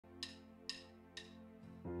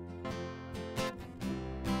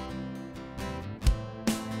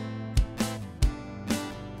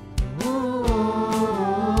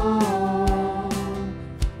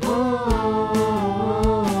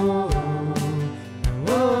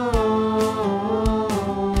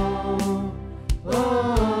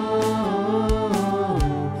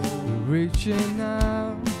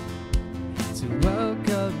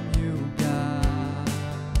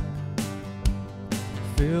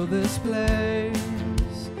fill this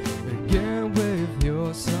place again with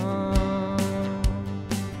your song.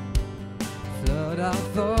 Flood our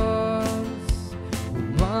thoughts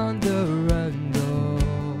with wonder and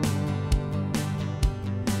awe.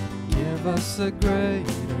 Give us a greater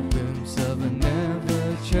glimpse of a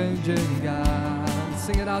never-changing God.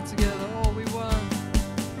 Sing it out together. All we want,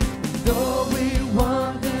 and all we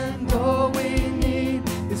want, and all we need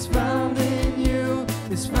is found in you.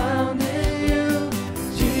 Is found in you,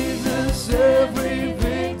 Jesus. Every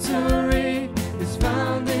victory is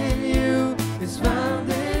found in you. Is found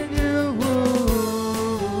in you.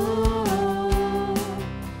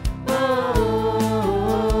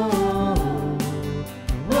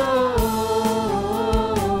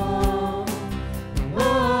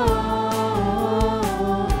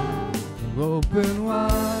 Open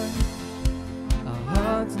wide our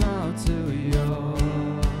hearts now to yours.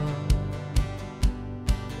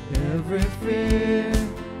 Every fear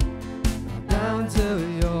down to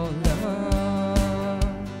your love,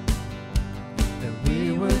 that we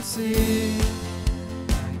would see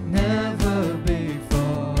like never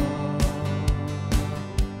before.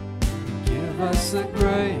 Give us a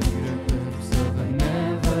greater glimpse of a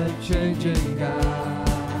never-changing God.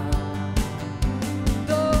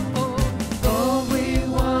 All we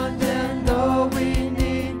want and all we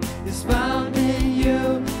need is found in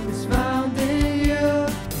you. Is found in you.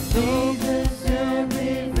 Jesus,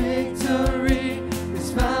 every victory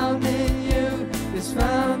is found in you. Is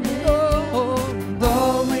found in you. And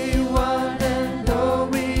all we want and all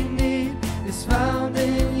we need is found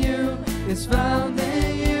in you. Is found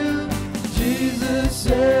in you. Jesus,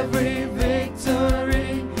 every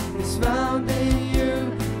victory is found in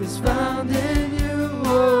you. Is found in you.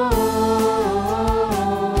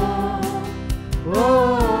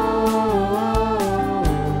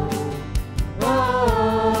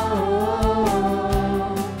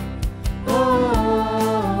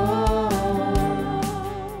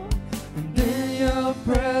 And in your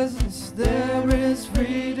presence there is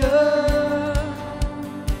freedom.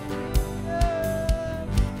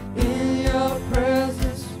 In your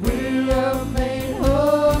presence we are made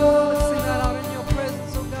whole. Let's sing that out. In your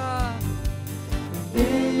presence, oh God.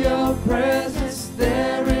 In your presence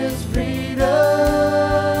there is freedom.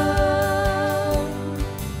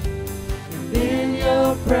 In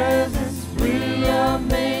your presence we are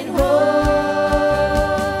made whole.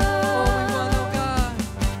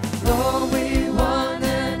 All we want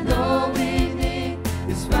and all we need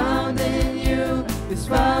is found in you. Is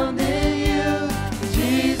found in you.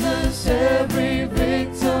 Jesus, every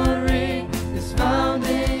victory is found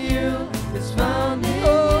in you. Is found in you.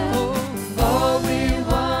 All we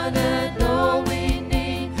want and all we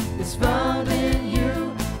need is found in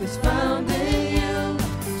you. Is found in you.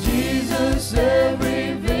 Jesus,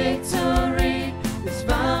 every victory is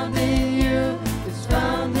found in you. Is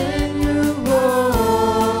found in you.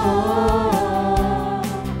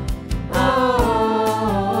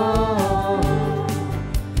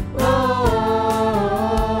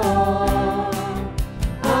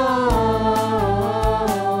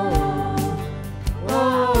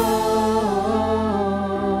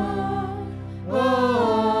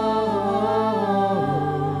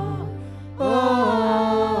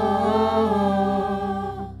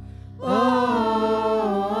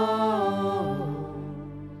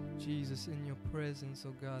 Jesus, in your presence,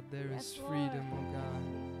 oh God, there is freedom, oh God.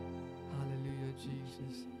 Hallelujah,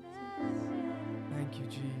 Jesus. Thank you,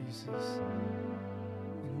 Jesus.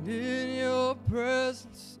 And in your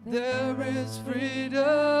presence, there is freedom.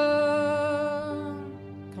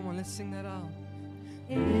 Come on, let's sing that out.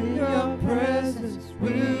 In your presence,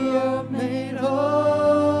 we are made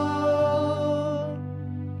whole.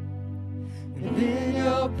 And in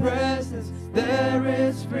your presence, there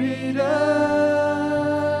is freedom.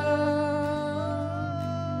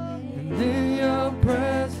 In your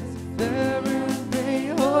presence, there is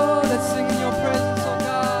made whole. Let's sing in your presence, oh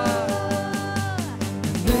God.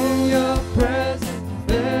 And in your presence,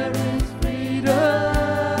 there is freedom.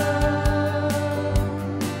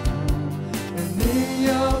 And in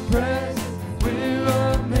your presence, we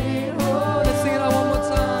are made whole. Let's sing it out one more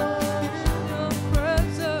time. In your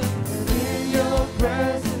presence, in your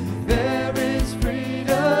presence, there is freedom.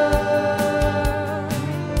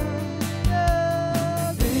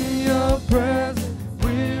 Presence,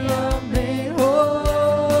 we are made whole.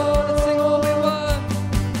 Let's sing all we want.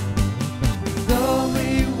 All we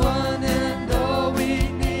want and all we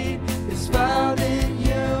need is found in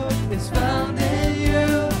you. Is found in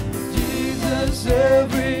you. Jesus,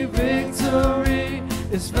 every victory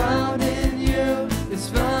is found in you. Is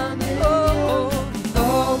found in you.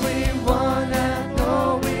 All we want and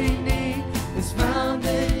all we need is found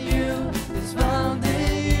in you.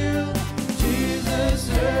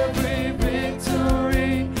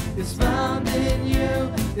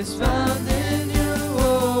 is found in you.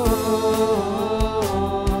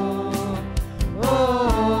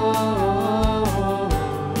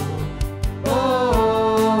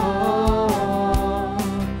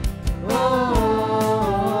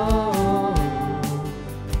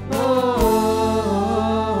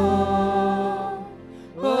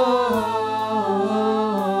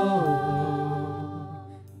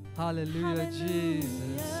 Hallelujah,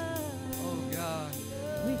 Jesus. Oh God.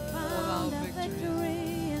 We All our found our victories.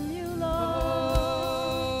 victory in you, Lord.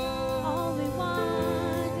 All we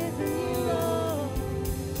want is in you, Lord.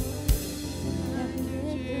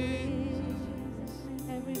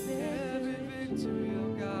 Every victory,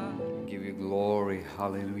 Oh God. Give you glory.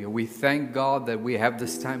 Hallelujah. We thank God that we have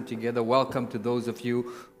this time together. Welcome to those of you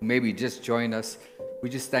who maybe just joined us. We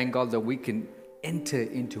just thank God that we can enter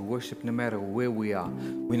into worship no matter where we are.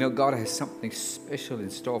 We know God has something special in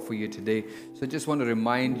store for you today. So I just want to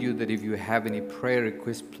remind you that if you have any prayer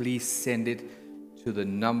requests, please send it to the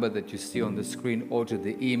number that you see on the screen or to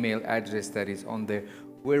the email address that is on there.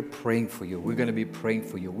 We're praying for you. We're going to be praying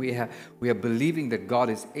for you. We are believing that God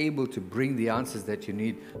is able to bring the answers that you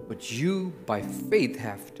need, but you, by faith,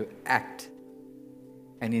 have to act.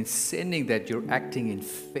 And in sending that, you're acting in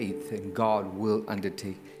faith, and God will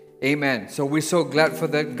undertake. Amen. So we're so glad for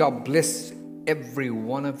that. God bless every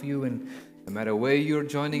one of you, and no matter where you're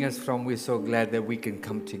joining us from, we're so glad that we can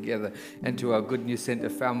come together. And to our Good News Center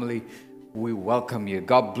family, we welcome you.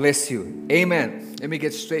 God bless you. Amen. Let me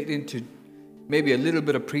get straight into maybe a little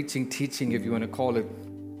bit of preaching, teaching, if you want to call it,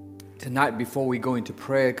 tonight before we go into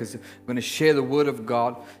prayer, because I'm going to share the Word of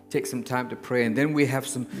God, take some time to pray, and then we have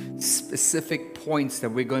some specific points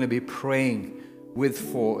that we're going to be praying with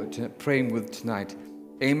tonight.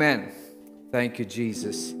 Amen. Thank you,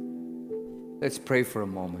 Jesus. Let's pray for a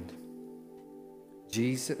moment.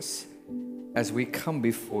 Jesus, as we come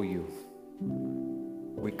before you,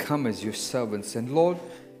 we come as your servants. And Lord,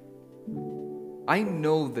 I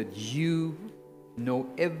know that you know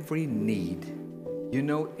every need. You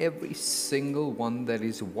know every single one that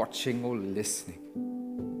is watching or listening.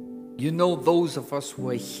 You know those of us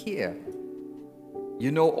who are here.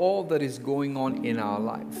 You know all that is going on in our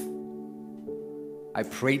life. I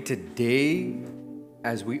pray today,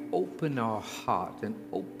 as we open our heart and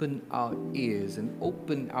open our ears and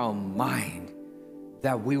open our mind,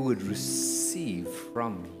 that we would receive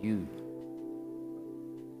from you.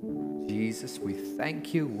 Jesus, we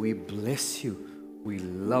thank you, we bless you, we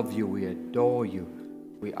love you, we adore you.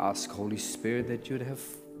 We ask, Holy Spirit, that you'd have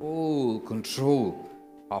full control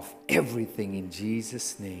of everything in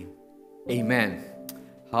Jesus' name. Amen.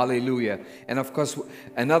 Hallelujah. And of course,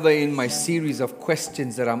 another in my series of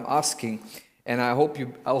questions that I'm asking, and I hope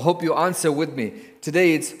you answer with me.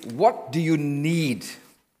 Today it's, what do you need?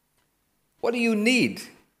 What do you need?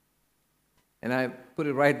 And I put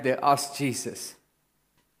it right there, ask Jesus.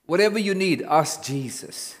 Whatever you need, ask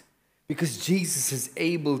Jesus. Because Jesus is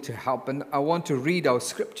able to help. And I want to read our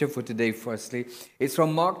scripture for today firstly. It's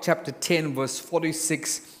from Mark chapter 10, verse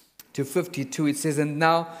 46 to 52. It says, and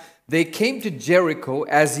now they came to Jericho.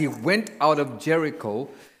 As he went out of Jericho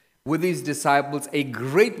with his disciples, a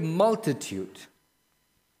great multitude.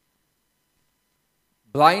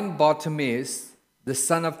 Blind Bartimaeus, the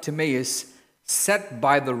son of Timaeus, sat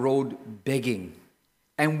by the road begging.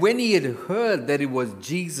 And when he had heard that it was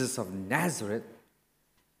Jesus of Nazareth,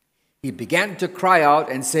 he began to cry out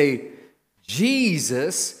and say,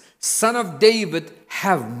 Jesus, Son of David,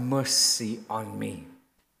 have mercy on me.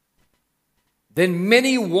 Then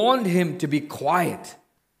many warned him to be quiet,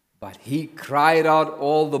 but he cried out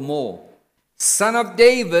all the more, Son of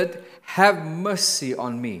David, have mercy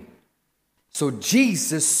on me. So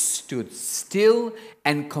Jesus stood still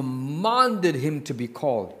and commanded him to be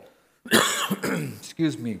called.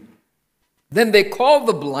 Excuse me. Then they called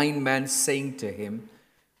the blind man, saying to him,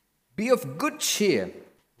 be of good cheer,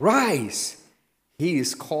 rise, he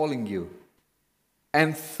is calling you.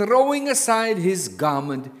 And throwing aside his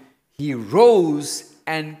garment, he rose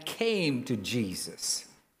and came to Jesus.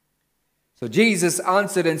 So Jesus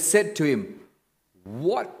answered and said to him,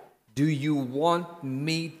 what do you want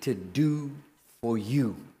me to do for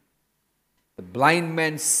you? The blind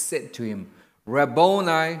man said to him,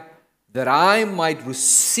 Rabboni, that I might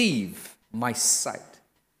receive my sight.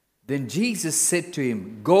 Then Jesus said to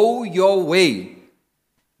him, go your way,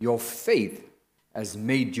 your faith has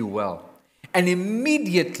made you well. And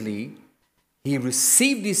immediately he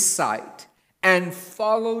received his sight and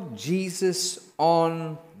followed Jesus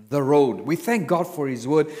on the road. We thank God for his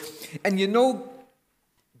word. And you know,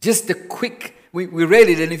 just a quick, we read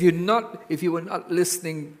it, and if you were not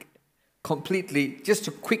listening completely, just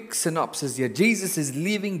a quick synopsis here. Jesus is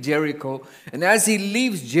leaving Jericho, and as he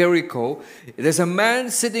leaves Jericho, there's a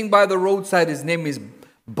man sitting by the roadside. His name is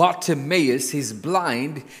Bartimaeus. He's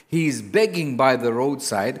blind. He's begging by the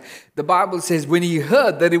roadside. The Bible says when he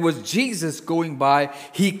heard that it was Jesus going by,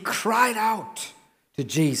 he cried out to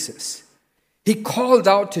Jesus. He called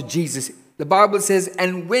out to Jesus. The Bible says,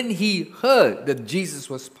 and when he heard that Jesus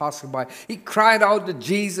was passing by, he cried out to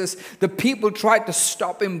Jesus. The people tried to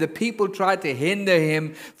stop him. The people tried to hinder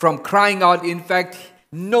him from crying out. In fact,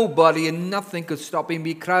 nobody and nothing could stop him.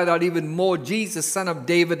 He cried out even more, Jesus, Son of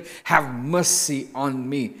David, have mercy on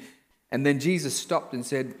me. And then Jesus stopped and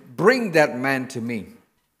said, bring that man to me.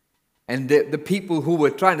 And the people who were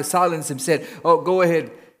trying to silence him said, oh, go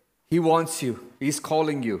ahead. He wants you. He's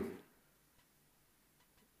calling you.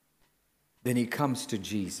 Then he comes to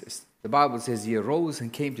Jesus. The Bible says he arose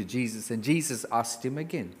and came to Jesus, and Jesus asked him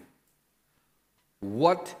again,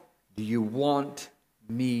 what do you want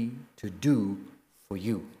me to do for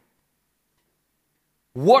you?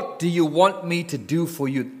 What do you want me to do for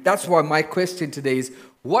you? That's why my question today is,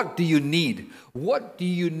 what do you need? What do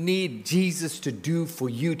you need Jesus to do for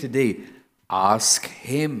you today? Ask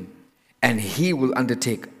him, and he will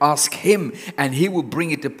undertake. Ask him, and he will bring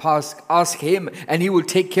it to pass. Ask him, and he will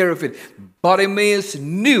take care of it. Bartimaeus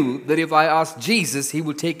knew that if I asked Jesus, he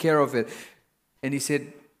would take care of it. And he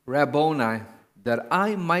said, Rabboni, that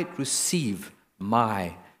I might receive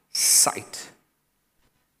my sight.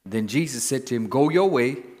 Then Jesus said to him, go your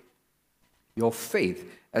way, your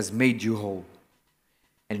faith has made you whole.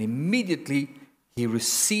 And immediately he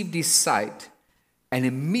received his sight, and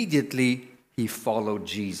immediately he followed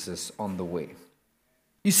Jesus on the way.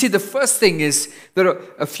 You see, the first thing is, there are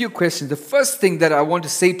a few questions. The first thing that I want to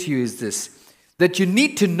say to you is this, that you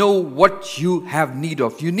need to know what you have need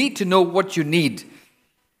of. You need to know what you need.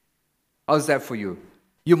 How's that for you?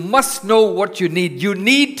 You must know what you need. You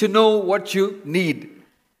need to know what you need.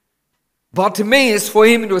 Bartimaeus, for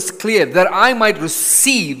him it was clear that I might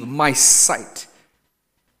receive my sight.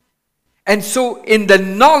 And so in the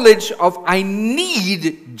knowledge of I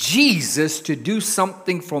need Jesus to do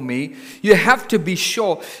something for me, you have to be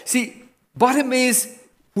sure. See, Bartimaeus,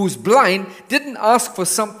 who's blind, didn't ask for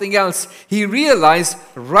something else. He realized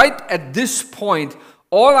right at this point,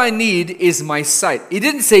 all I need is my sight. He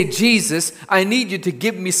didn't say, Jesus, I need you to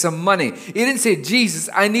give me some money. He didn't say, Jesus,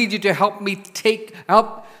 I need you to help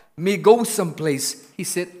me go someplace. He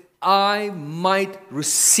said, I might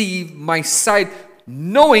receive my sight,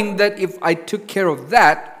 knowing that if I took care of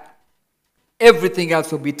that, everything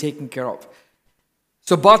else will be taken care of.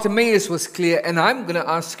 So Bartimaeus was clear, and I'm going to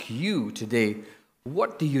ask you today,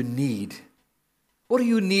 what do you need? What do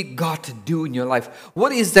you need God to do in your life?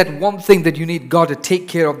 What is that one thing that you need God to take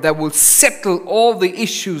care of that will settle all the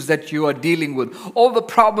issues that you are dealing with, all the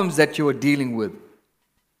problems that you are dealing with?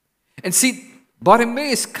 And see,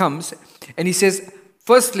 Bartimaeus comes and he says,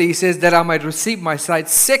 firstly, he says that I might receive my sight.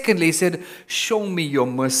 Secondly, he said, show me your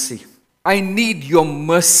mercy. I need your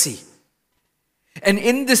mercy. And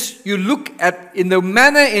in this, you look at in the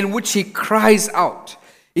manner in which he cries out.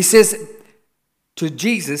 He says to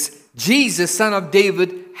Jesus, Jesus, Son of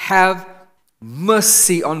David, have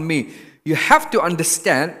mercy on me. You have to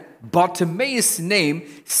understand, Bartimaeus' name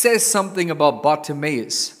says something about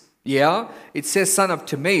Bartimaeus. Yeah, it says son of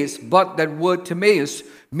Timaeus, but that word Timaeus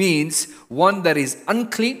means one that is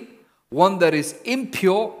unclean, one that is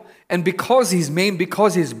impure, and because he's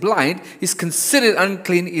blind, he's considered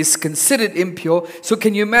unclean, is considered impure. So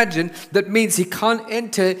can you imagine, that means he can't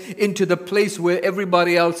enter into the place where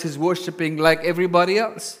everybody else is worshiping like everybody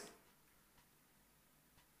else.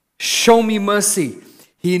 Show me mercy.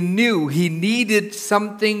 He knew he needed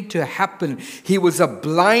something to happen. He was a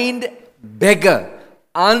blind beggar,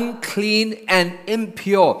 unclean and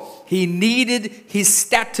impure. He needed his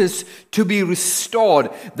status to be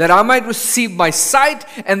restored, that I might receive my sight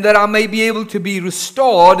and that I may be able to be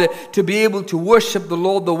restored, to be able to worship the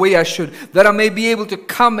Lord the way I should, that I may be able to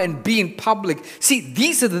come and be in public. See,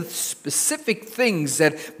 these are the specific things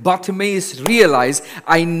that Bartimaeus realized,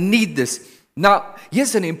 I need this. Now,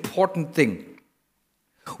 here's an important thing.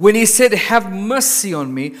 When he said, have mercy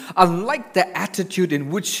on me, I like the attitude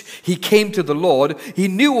in which he came to the Lord. He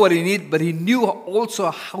knew what he needed, but he knew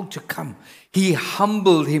also how to come. He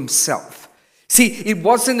humbled himself. See, it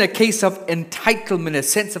wasn't a case of entitlement, a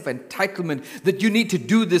sense of entitlement that you need to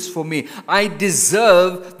do this for me. I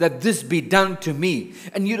deserve that this be done to me.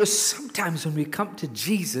 And you know, sometimes when we come to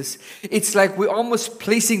Jesus, it's like we're almost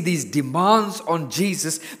placing these demands on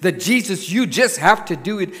Jesus, that Jesus, you just have to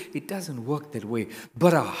do it. It doesn't work that way.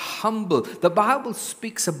 But a humble, the Bible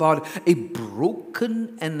speaks about a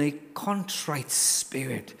broken and a contrite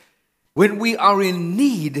spirit. When we are in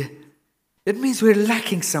need, it means we're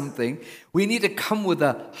lacking something. We need to come with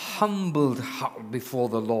a humbled heart before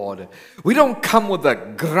the Lord. We don't come with a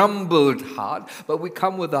grumbled heart, but we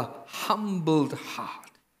come with a humbled heart.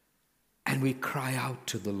 And we cry out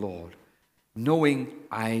to the Lord, knowing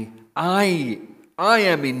I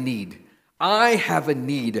am in need. I have a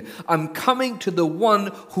need. I'm coming to the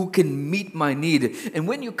one who can meet my need. And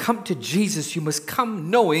when you come to Jesus, you must come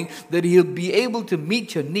knowing that He'll be able to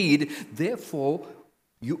meet your need. Therefore,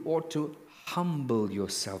 you ought to humble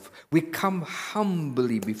yourself. We come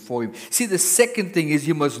humbly before Him. See, the second thing is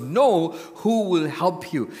you must know who will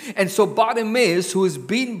help you. And so Bartimaeus, who has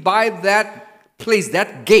been by that place,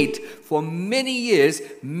 that gate, for many years,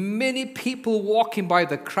 many people walking by,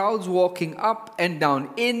 the crowds walking up and down,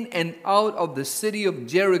 in and out of the city of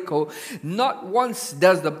Jericho. Not once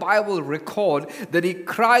does the Bible record that he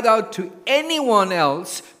cried out to anyone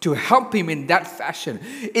else to help him in that fashion.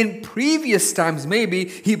 In previous times, maybe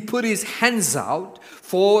he put his hands out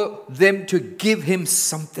for them to give him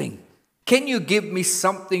something. Can you give me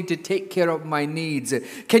something to take care of my needs?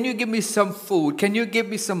 Can you give me some food? Can you give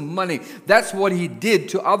me some money? That's what he did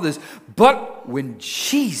to others. But when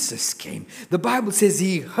Jesus came, the Bible says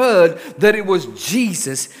he heard that it was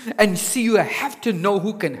Jesus. And see, you have to know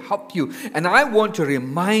who can help you. And I want to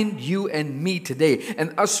remind you and me today,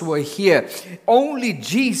 and us who are here, only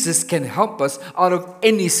Jesus can help us out of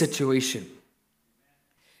any situation.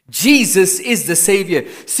 Jesus is the Savior.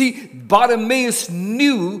 See, Bartimaeus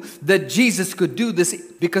knew that Jesus could do this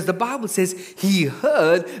because the Bible says he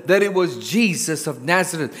heard that it was Jesus of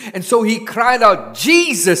Nazareth. And so he cried out,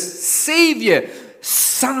 Jesus, Savior,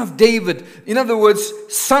 Son of David. In other words,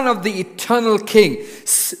 Son of the eternal King.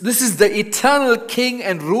 This is the eternal King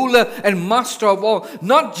and ruler and master of all.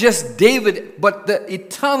 Not just David, but the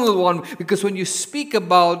eternal one. Because when you speak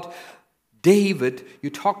about David, you're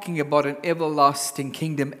talking about an everlasting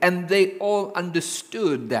kingdom, and they all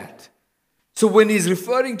understood that. So when he's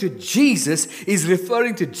referring to Jesus, he's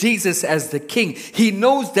referring to Jesus as the king. He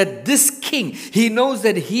knows that this king, he knows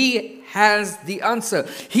that he has the answer.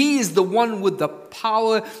 He is the one with the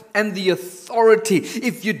power and the authority.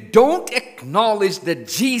 If you don't acknowledge that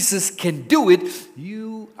Jesus can do it,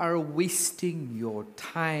 you are wasting your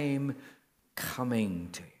time coming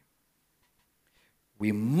to Him.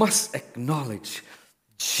 We must acknowledge,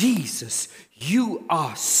 Jesus, you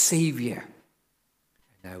are Savior.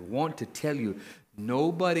 And I want to tell you,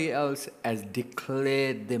 nobody else has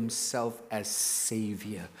declared themselves as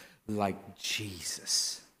Savior like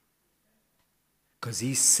Jesus. Because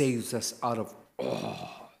He saves us out of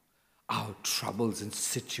all our troubles and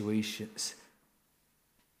situations.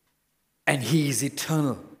 And He is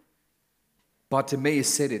eternal.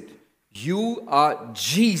 Bartimaeus said it. You are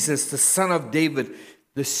Jesus, the Son of David,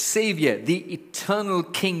 the Savior, the eternal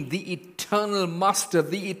King, the eternal Master,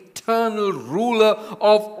 the eternal ruler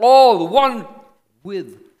of all, one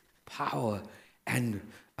with power and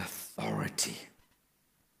authority.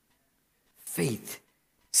 Faith.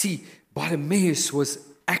 See, Bartimaeus was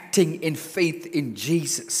acting in faith in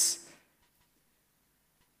Jesus.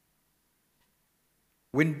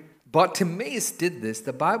 When Bartimaeus did this,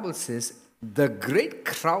 the Bible says, the great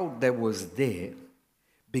crowd that was there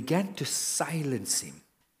began to silence him.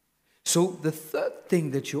 So the third thing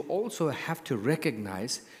that you also have to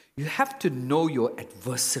recognize, you have to know your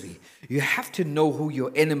adversary. You have to know who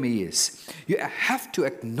your enemy is. You have to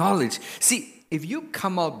acknowledge. See, if you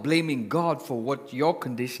come out blaming God for what your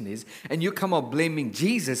condition is, and you come out blaming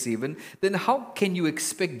Jesus even, then how can you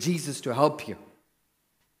expect Jesus to help you?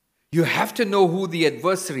 You have to know who the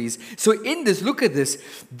adversary is. So in this, look at this.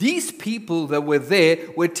 These people that were there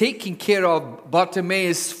were taking care of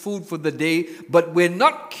Bartimaeus' food for the day, but were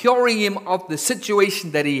not curing him of the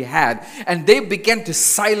situation that he had. And they began to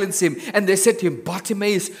silence him. And they said to him,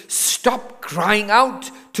 Bartimaeus, stop crying out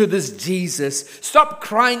to this Jesus. Stop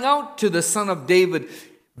crying out to the Son of David.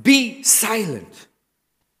 Be silent.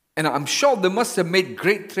 And I'm sure they must have made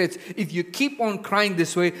great threats. If you keep on crying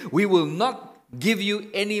this way, we will not give you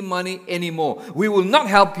any money anymore. We will not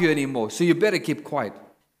help you anymore. So you better keep quiet.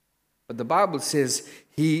 But the Bible says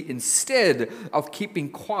he, instead of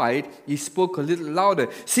keeping quiet, he spoke a little louder.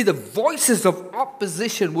 See, the voices of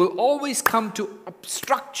opposition will always come to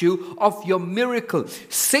obstruct you of your miracle.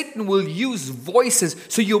 Satan will use voices.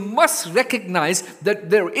 So you must recognize that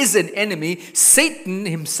there is an enemy, Satan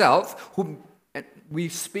himself, whom we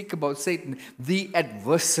speak about Satan, the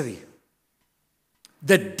adversary.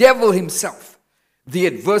 The devil himself. the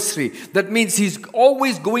adversary. That means he's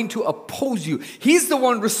always going to oppose you. He's the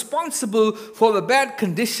one responsible for the bad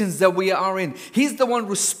conditions that we are in. He's the one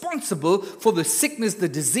responsible for the sickness, the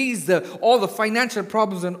disease, all the financial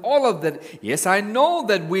problems and all of that. Yes, I know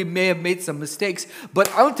that we may have made some mistakes,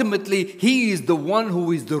 but ultimately he is the one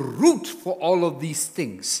who is the root for all of these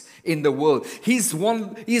things in the world. He's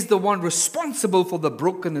the one responsible for the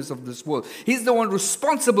brokenness of this world. He's the one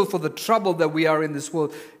responsible for the trouble that we are in this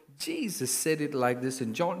world. Jesus said it like this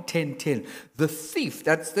in John 10:10. The thief,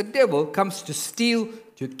 that's the devil, comes to steal,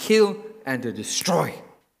 to kill, and to destroy.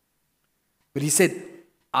 But he said,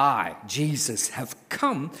 I, Jesus, have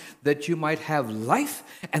come that you might have life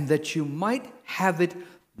and that you might have it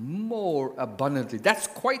more abundantly. That's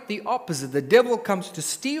quite the opposite. The devil comes to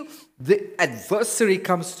steal. The adversary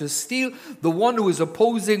comes to steal. The one who is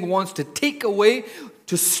opposing wants to take away,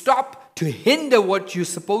 to stop, to hinder what you're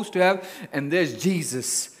supposed to have. And there's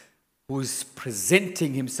Jesus, who is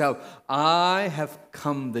presenting himself. I have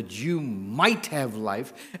come that you might have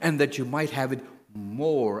life and that you might have it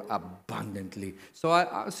more abundantly. So I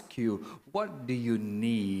ask you, what do you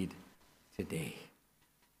need today?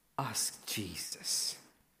 Ask Jesus.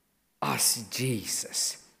 Ask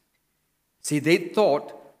Jesus. See, they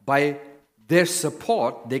thought by their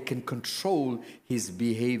support they can control his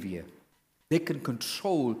behavior. They can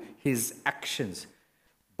control his actions.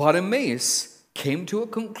 Bartimaeus came to a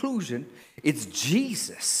conclusion. It's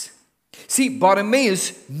Jesus. See,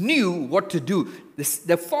 Bartimaeus knew what to do.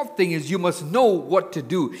 The fourth thing is you must know what to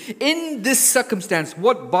do. In this circumstance,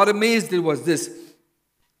 what Bartimaeus did was this.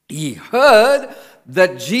 He heard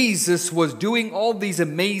that Jesus was doing all these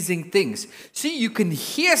amazing things. See, you can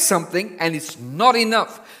hear something and it's not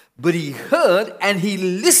enough. But he heard and he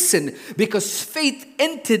listened because faith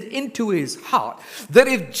entered into his heart that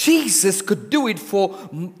if Jesus could do it for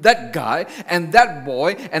that guy and that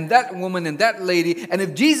boy and that woman and that lady, and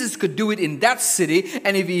if Jesus could do it in that city,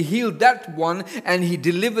 and if he healed that one and he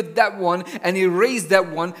delivered that one and he raised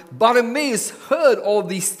that one, Bartimaeus heard all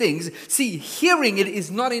these things. See, hearing it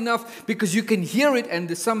is not enough because you can hear it,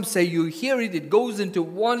 and some say you hear it, it goes into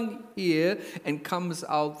one ear and comes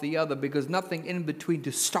out the other because nothing in between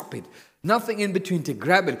to stop it. Nothing in between to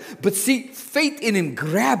grab it. But see, faith in him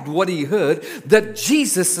grabbed what he heard, that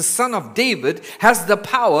Jesus, the Son of David, has the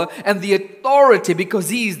power and the authority because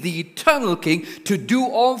he is the eternal King to do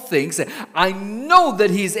all things. I know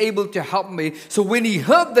that he is able to help me. So when he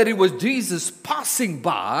heard that it was Jesus passing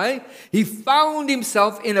by, he found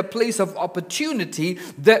himself in a place of opportunity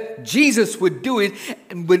that Jesus would do it.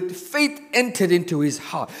 And when faith entered into his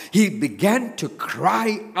heart, he began to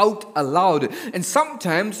cry out aloud. And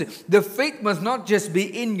sometimes the faith must not just be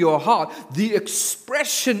in your heart. The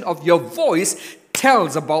expression of your voice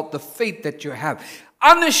tells about the faith that you have.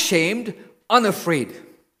 Unashamed, unafraid.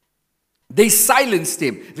 They silenced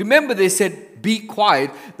him. Remember, they said, be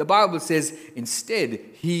quiet. The Bible says, instead,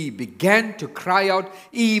 he began to cry out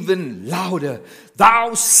even louder.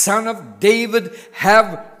 Thou Son of David,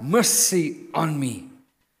 have mercy on me.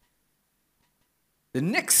 The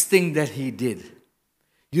next thing that he did,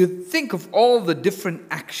 you think of all the different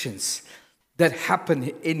actions that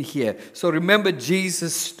happen in here. So remember,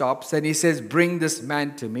 Jesus stops and he says, bring this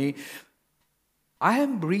man to me. I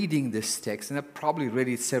am reading this text and I've probably read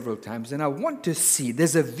it several times, and I want to see,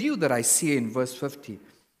 there's a view that I see in verse 50.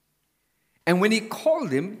 And when he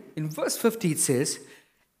called him, in verse 50 it says,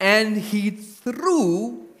 and he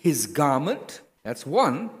threw his garment, that's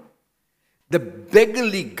one, the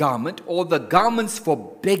beggarly garment, or the garments for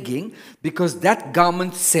begging, because that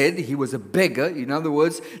garment said he was a beggar. In other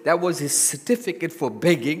words, that was his certificate for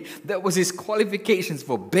begging. That was his qualifications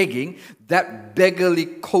for begging. That beggarly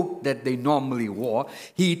coat that they normally wore.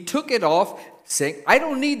 He took it off, saying, I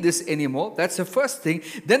don't need this anymore. That's the first thing.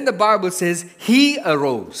 Then the Bible says, he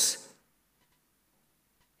arose.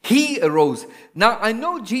 He arose. Now, I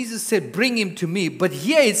know Jesus said, bring him to me, but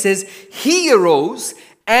here it says, he arose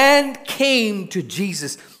and came to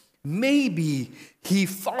Jesus. Maybe he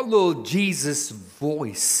followed Jesus'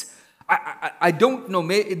 voice. I don't know.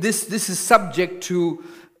 This is subject to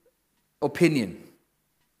opinion.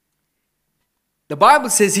 The Bible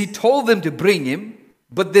says he told them to bring him,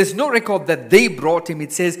 but there's no record that they brought him.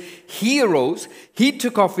 It says he arose, he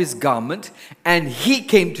took off his garment, and he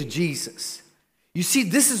came to Jesus. You see,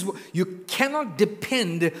 this is what you cannot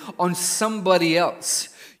depend on somebody else.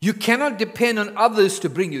 You cannot depend on others to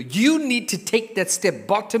bring you. You need to take that step.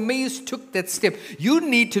 Bartimaeus took that step. You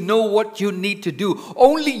need to know what you need to do.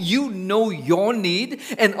 Only you know your need,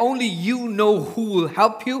 and only you know who will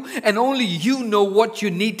help you, and only you know what you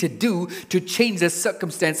need to do to change the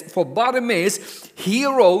circumstance. For Bartimaeus, he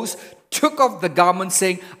arose, took off the garment,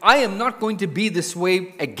 saying, I am not going to be this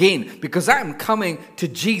way again because I am coming to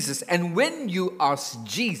Jesus. And when you ask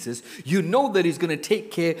Jesus, you know that he's going to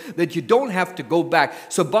take care that you don't have to go back.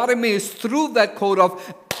 So Bartimaeus threw that coat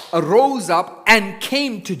off, arose up, and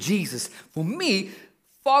came to Jesus. For me,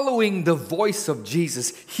 following the voice of Jesus,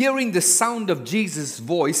 hearing the sound of Jesus'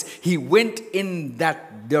 voice, he went in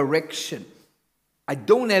that direction. I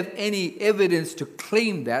don't have any evidence to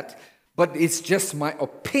claim that, but it's just my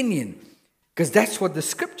opinion, because that's what the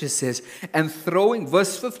scripture says. And throwing,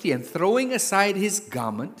 verse 50, and throwing aside his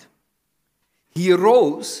garment, he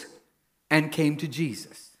arose and came to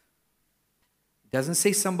Jesus. It doesn't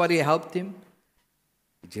say somebody helped him.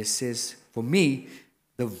 It just says, for me,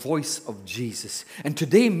 the voice of Jesus. And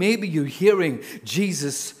today maybe you're hearing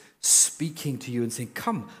Jesus speaking to you and saying,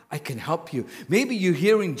 come, I can help you. Maybe you're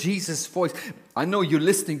hearing Jesus' voice. I know you're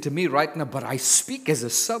listening to me right now, but I speak as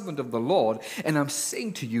a servant of the Lord, and I'm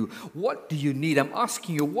saying to you, what do you need? I'm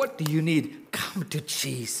asking you, what do you need? Come to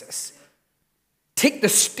Jesus. Take the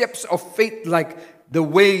steps of faith like the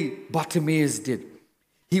way Bartimaeus did.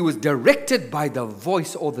 He was directed by the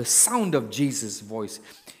voice or the sound of Jesus' voice.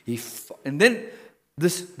 And then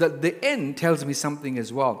the end tells me something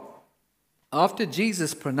as well. After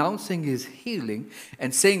Jesus pronouncing his healing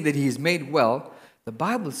and saying that he is made well, the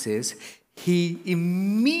Bible says he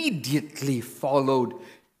immediately followed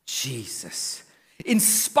Jesus. In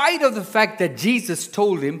spite of the fact that Jesus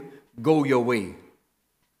told him, go your way.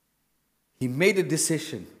 He made a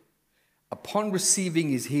decision. Upon receiving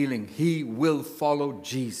his healing, he will follow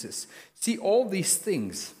Jesus. See, all these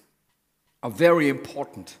things are very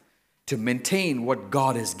important to maintain what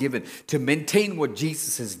God has given, to maintain what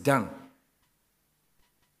Jesus has done.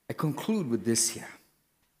 I conclude with this here.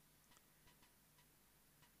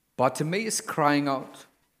 Bartimaeus crying out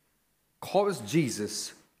caused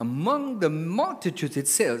Jesus, among the multitudes, it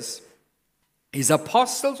says, his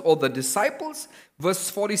apostles or the disciples, verse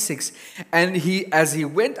 46, and as he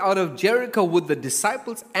went out of Jericho with the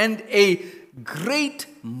disciples and a great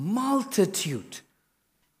multitude,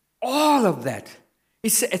 all of that.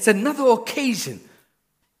 It's another occasion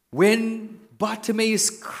when Bartimaeus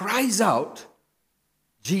cries out,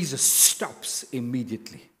 Jesus stops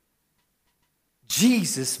immediately.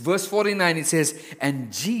 Jesus, verse 49, it says,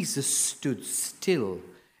 and Jesus stood still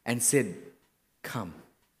and said, come.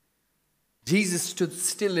 Jesus stood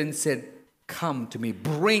still and said, come to me,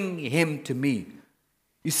 bring him to me.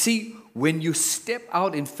 You see, when you step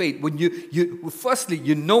out in faith, when you firstly,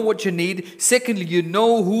 you know what you need. Secondly, you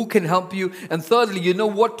know who can help you. And thirdly, you know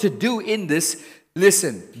what to do in this.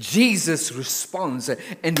 Listen, Jesus responds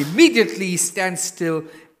and immediately he stands still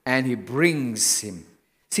and he brings him.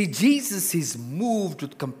 See, Jesus is moved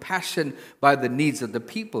with compassion by the needs of the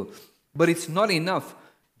people. But it's not enough.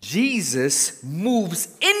 Jesus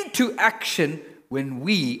moves into action when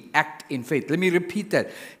we act in faith. Let me repeat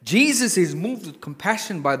that. Jesus is moved with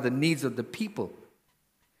compassion by the needs of the people.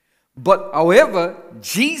 But however,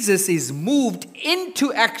 Jesus is moved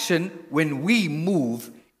into action when we move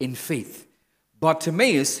in faith.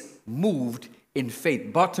 Bartimaeus moved in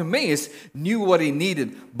faith. Bartimaeus knew what he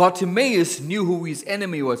needed. Bartimaeus knew who his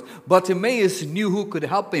enemy was. Bartimaeus knew who could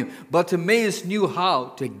help him. Bartimaeus knew how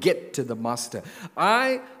to get to the master.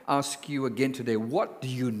 I ask you again today, what do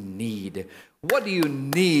you need? What do you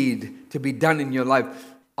need to be done in your life?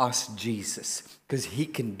 Ask Jesus, because he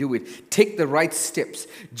can do it. Take the right steps.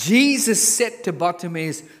 Jesus said to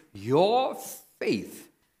Bartimaeus, your faith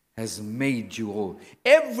has made you whole.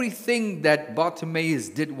 Everything that Bartimaeus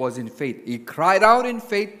did was in faith. He cried out in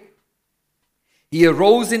faith. He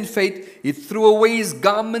arose in faith. He threw away his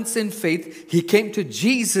garments in faith. He came to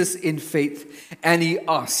Jesus in faith. And he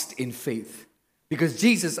asked in faith. Because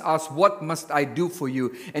Jesus asked, what must I do for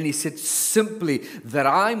you? And he said, simply that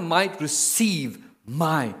I might receive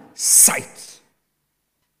my sight.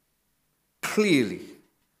 Clearly,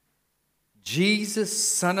 Jesus,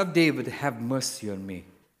 Son of David, have mercy on me.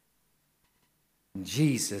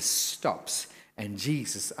 Jesus stops and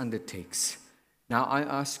Jesus undertakes. Now I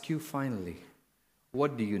ask you finally,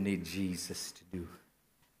 what do you need Jesus to do?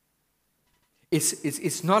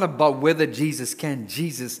 It's not about whether Jesus can.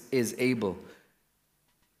 Jesus is able.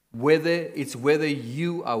 Whether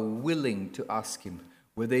you are willing to ask him,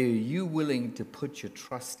 whether you're willing to put your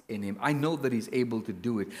trust in him. I know that he's able to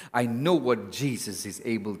do it. I know what Jesus is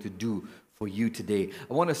able to do for you today.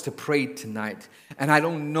 I want us to pray tonight. And I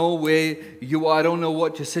don't know where you are. I don't know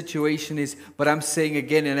what your situation is. But I'm saying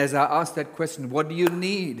again, and as I ask that question, what do you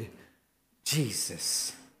need?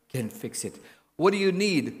 Jesus can fix it. What do you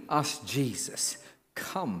need? Ask Jesus.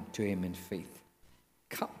 Come to him in faith.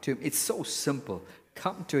 Come to him. It's so simple.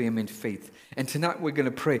 Come to him in faith. And tonight we're going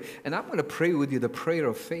to pray. And I'm going to pray with you the prayer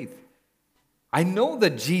of faith. I know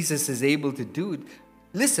that Jesus is able to do it.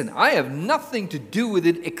 Listen, I have nothing to do with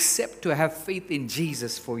it except to have faith in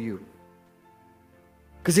Jesus for you.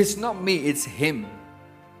 Because it's not me, it's him.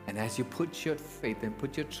 And as you put your faith and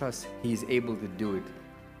put your trust, he's able to do it.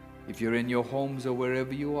 If you're in your homes or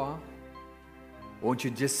wherever you are, won't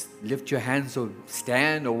you just lift your hands or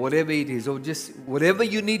stand or whatever it is, or just whatever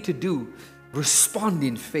you need to do, respond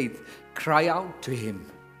in faith. Cry out to him.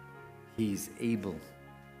 He's able.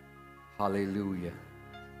 Hallelujah.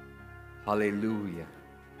 Hallelujah.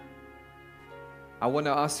 I want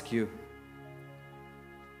to ask you,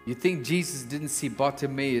 you think Jesus didn't see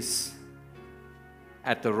Bartimaeus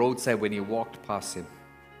at the roadside when he walked past him?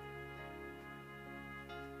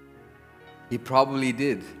 He probably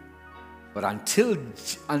did. But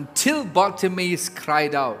until Bartimaeus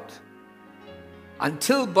cried out,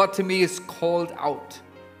 until Bartimaeus called out,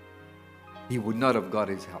 he would not have got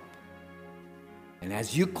his help. And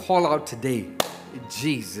as you call out today,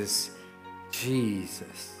 Jesus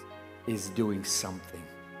is doing something.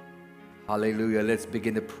 Hallelujah. Let's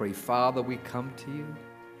begin to pray. Father, we come to you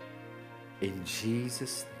in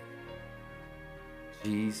Jesus' name.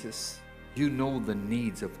 Jesus, you know the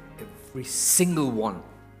needs of every single one.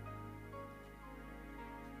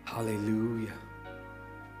 Hallelujah.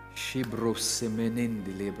 You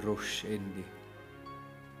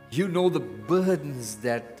know the burdens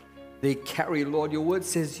that they carry, Lord. Your word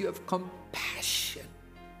says you have compassion.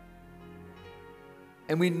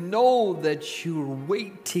 And we know that you're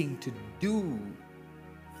waiting to do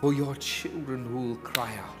for your children who will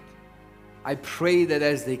cry out. I pray that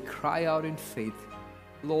as they cry out in faith,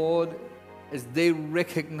 Lord, as they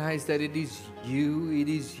recognize that it is you,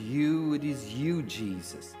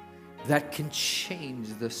 Jesus, that can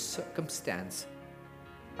change the circumstance.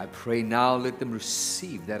 I pray now, let them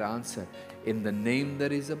receive that answer in the name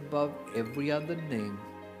that is above every other name,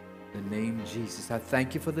 the name Jesus. I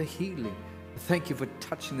thank you for the healing. Thank you for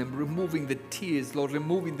touching them, removing the tears, Lord,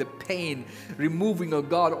 removing the pain, removing, oh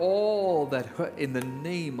God, all that hurt in the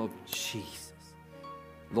name of Jesus.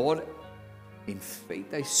 Lord, in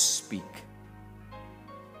faith I speak.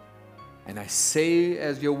 And I say,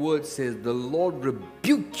 as your word says, the Lord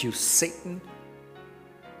rebuke you, Satan.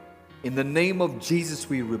 In the name of Jesus,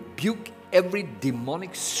 we rebuke every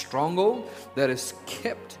demonic stronghold that has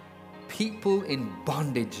kept people in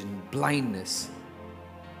bondage and blindness.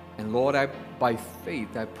 And Lord, by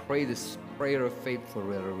faith, I pray this prayer of faith for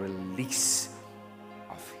a release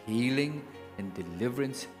of healing and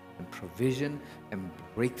deliverance and provision and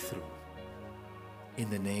breakthrough.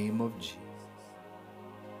 In the name of Jesus.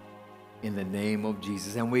 In the name of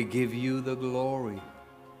Jesus. And we give you the glory.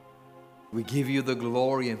 We give you the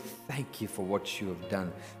glory and thank you for what you have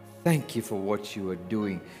done. Thank you for what you are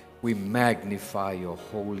doing. We magnify your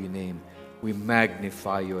holy name. We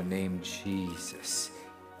magnify your name, Jesus.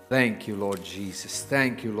 Thank you, Lord Jesus.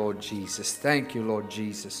 Thank you, Lord Jesus. Thank you, Lord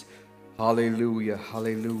Jesus. Hallelujah,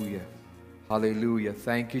 hallelujah, hallelujah.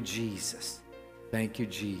 Thank you, Jesus. Thank you,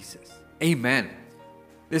 Jesus. Amen.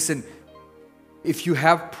 Listen, if you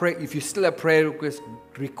still have prayer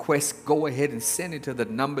requests, go ahead and send it to the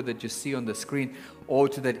number that you see on the screen or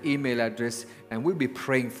to that email address, and we'll be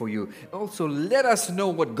praying for you. Also, let us know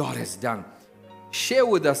what God has done. Share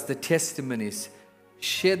with us the testimonies.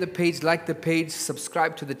 Share the page, like the page,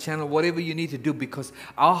 subscribe to the channel, whatever you need to do, because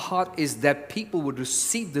our heart is that people would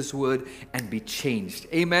receive this word and be changed.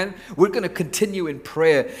 Amen. We're going to continue in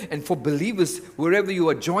prayer. And for believers, wherever you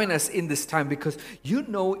are, join us in this time, because you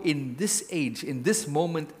know, in this age, in this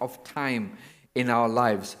moment of time in our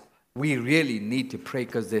lives, we really need to pray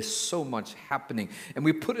because there's so much happening. And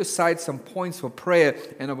we put aside some points for prayer,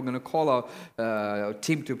 and we're going to call our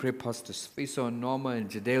team to pray, Pastor Fiso and Norma and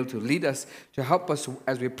Jadale, to lead us, to help us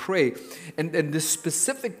as we pray. And the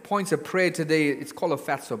specific points of prayer today, it's called a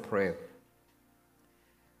FATSO prayer.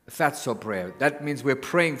 A FATSO prayer. That means we're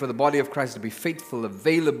praying for the body of Christ to be faithful,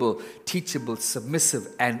 available, teachable, submissive,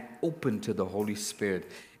 and open to the Holy Spirit.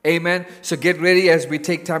 Amen. So get ready as we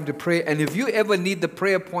take time to pray. And if you ever need the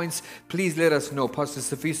prayer points, please let us know. Pastor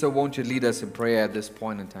Safiso, won't you lead us in prayer at this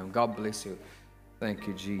point in time? God bless you. Thank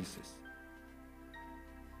you, Jesus.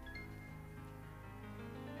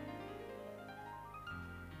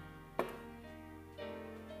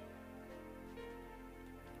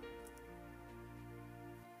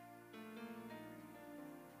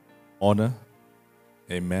 Honor.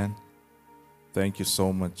 Amen. Thank you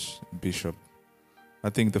so much, Bishop. I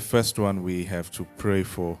think the first one we have to pray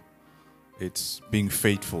for, it's being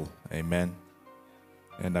faithful. Amen.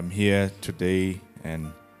 And I'm here today,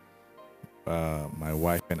 and my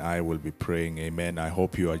wife and I will be praying. Amen. I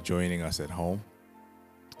hope you are joining us at home.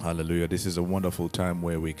 Hallelujah. This is a wonderful time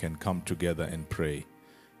where we can come together and pray.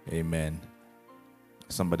 Amen.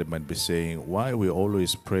 Somebody might be saying, why we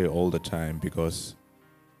always pray all the time? Because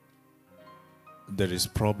there is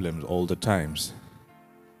problems all the times.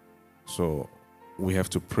 So we have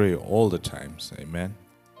to pray all the times. Amen.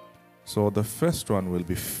 So the first one will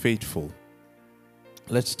be faithful.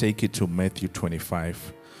 Let's take it to Matthew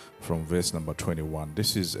 25 from verse number 21.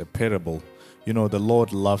 This is a parable. You know, the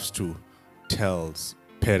Lord loves to tell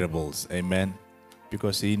parables. Amen.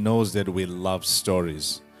 Because he knows that we love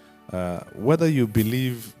stories. Whether you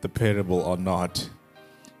believe the parable or not,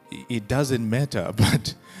 it doesn't matter.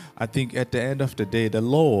 But I think at the end of the day, the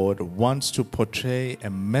Lord wants to portray a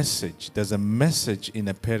message. There's a message in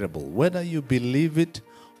a parable, whether you believe it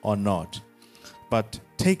or not. But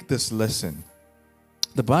take this lesson.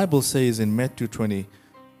 The Bible says in Matthew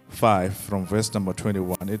 25 from verse number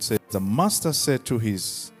 21, it says, the master said to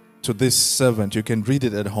this servant, you can read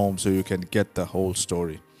it at home so you can get the whole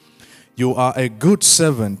story. You are a good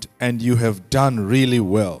servant and you have done really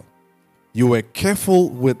well. You were careful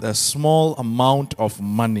with a small amount of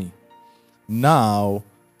money. Now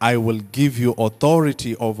I will give you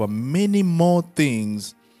authority over many more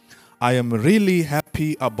things. I am really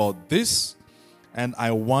happy about this, and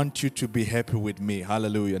I want you to be happy with me.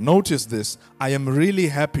 Hallelujah. Notice this. I am really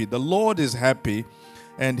happy. The Lord is happy,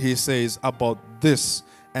 and he says about this,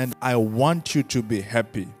 and I want you to be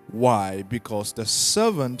happy. Why? Because the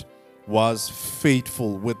servant was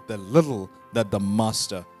faithful with the little that the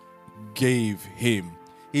master gave him.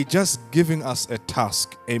 He just giving us a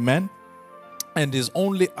task. Amen. And is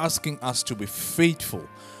only asking us to be faithful.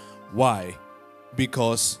 Why?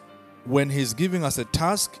 Because when he's giving us a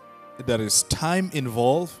task, there is time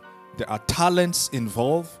involved, there are talents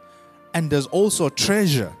involved, and there's also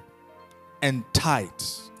treasure and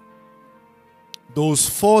tithes. Those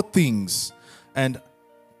four things. And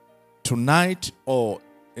tonight or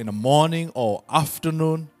in the morning or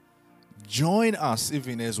afternoon, join us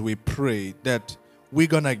even as we pray that we're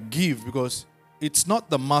going to give, because it's not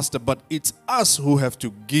the master, but it's us who have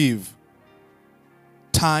to give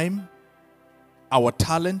time, our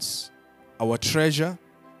talents, our treasure,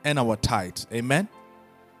 and our tithes. Amen.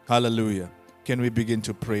 Hallelujah. Can we begin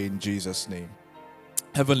to pray in Jesus' name?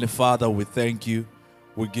 Heavenly Father, we thank you.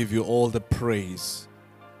 We give you all the praise.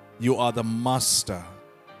 You are the master,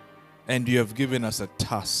 and you have given us a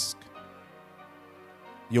task.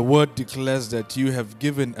 Your word declares that you have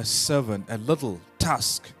given a servant a little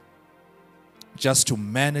task just to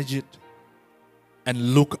manage it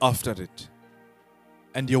and look after it.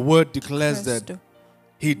 And your word declares that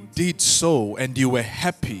he did so and you were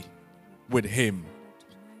happy with him.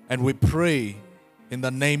 And we pray in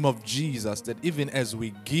the name of Jesus that even as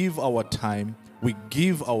we give our time, we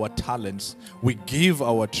give our talents, we give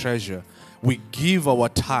our treasure, we give our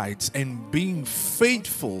tithes, and being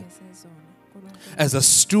faithful as a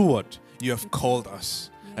steward, you have called us.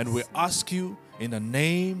 And we ask you in a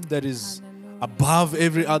name that is above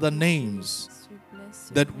every other names,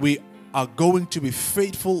 that we are going to be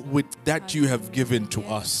faithful with that you have given to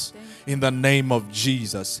us. In the name of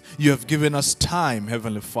Jesus, you have given us time,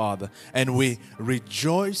 Heavenly Father, and we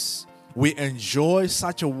rejoice. We enjoy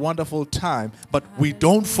such a wonderful time, but we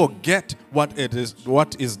don't forget what it is.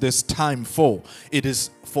 What is this time for? It is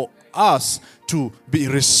for us to be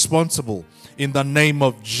responsible in the name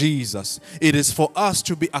of Jesus. It is for us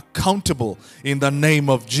to be accountable in the name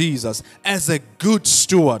of Jesus. As a good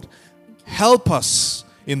steward, help us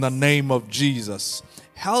in the name of Jesus.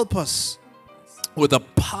 Help us with the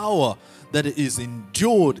power that is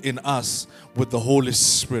endured in us with the Holy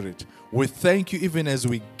Spirit. We thank you even as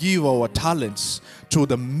we give our talents to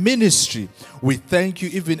the ministry. We thank you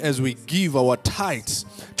even as we give our tithes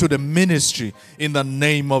to the ministry in the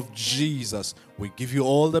name of Jesus. We give you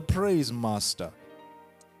all the praise, Master.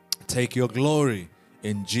 Take your glory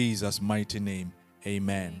in Jesus' mighty name.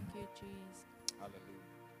 Amen. Thank you,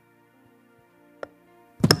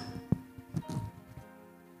 Jesus.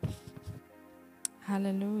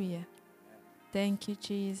 Hallelujah. Thank you,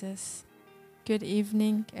 Jesus. Good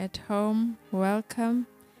evening at home. Welcome.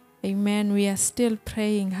 Amen. We are still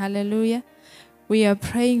praying. Hallelujah. We are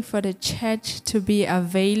praying for the church to be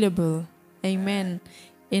available. Amen.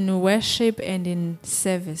 In worship and in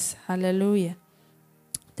service. Hallelujah.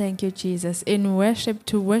 Thank you, Jesus. In worship,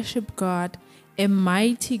 to worship God, a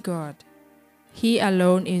mighty God. He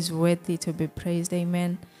alone is worthy to be praised.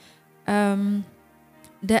 Amen.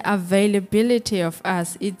 The availability of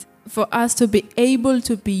us, it's for us to be able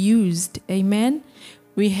to be used. Amen.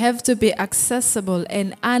 We have to be accessible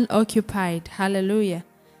and unoccupied. Hallelujah.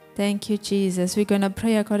 Thank you, Jesus. We're going to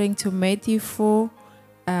pray according to Matthew 4,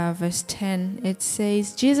 verse 10. It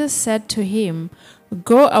says, Jesus said to him,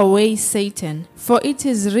 "Go away, Satan, for it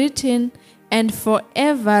is written, and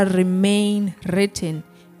forever remain written,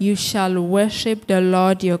 you shall worship the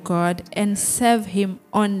Lord your God and serve him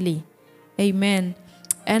only." Amen.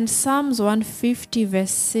 And Psalms 150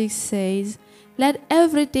 verse 6 says, "Let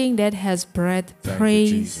everything that has breath Thank you,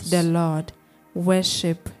 praise Jesus. the Lord."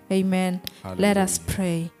 Worship. Amen. Let us Hallelujah.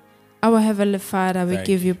 pray. Our Heavenly Father, we Thank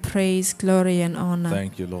give you you. praise, glory and honor.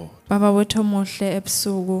 Thank you, Lord. Baba wethu omuhle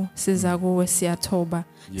ebusuku siza kuwe siyathoba.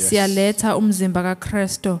 Yes. Siyaletha umzimba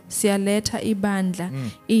kaKristo, siyaletha ibandla,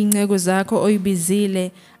 ingcebo zakho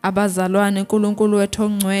oyibizile, abazalwane uNkulunkulu wethu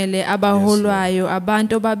ongcwele, abaholwayo,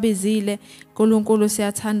 abantu babizile. Nkulunkulu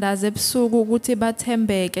siyathandaza ebusuku ukuthi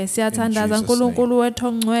bathembeke, siyathandaza Jesus' uNkulunkulu wethu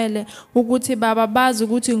ongcwele ukuthi baba bazi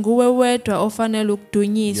ukuthi nguwe wedwa ofanele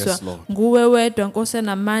ukudunyiswa, Yes, Lord. nguwe wedwa Nkosi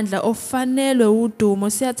enamandla ofanelwe udumo.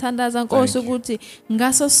 Siyathandaza Nkosi Thank you. ukuthi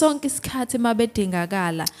ngaso sonke isikhathi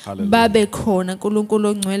mabedingakala Hallelujah. babe khona uNkulunkulu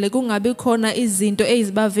ongcwele, kungabi khona izinto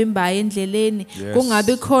ezibavimbayo endleleni, Yes.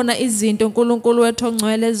 kungabi khona izinto uNkulunkulu wethu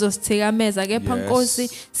ongcwele ezosithikameza, kepha Yes. Nkosi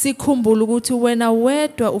sikhumbule ukuthi wena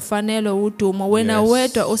wedwa ufanelwe udumo, wena Yes.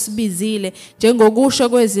 wedwa osibizile njengokusho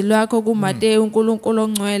kwezwi lwakho kuMateyu uNkulunkulu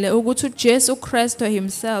ongcwele ukuthi uJesu Kristu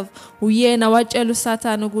himself uyena watshela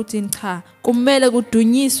uSathane ukuthi cha, kumele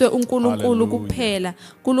kudunyiswe uNkulunkulu Hallelujah. kuphela.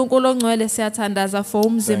 uNkulunkulu ongcwele siyathandaza for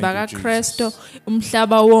umzimba Thank you, kaKristu, Jesus.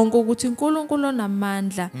 umhlaba wonke ukuthi uNkulunkulu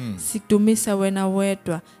onamandla sidumise wena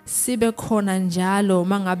wedwa, sibe khona njalo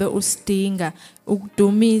mangabe usidinga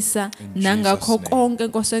ukudumisa In nangakho Jesus' name. konke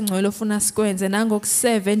Nkosi engcwele ufuna sikwenze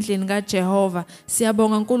nangokuseva endlini kaJehova.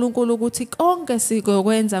 Siyabonga uNkulunkulu ukuthi konke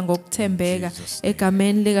sikokwenza ngokuthembeka In Jesus' name.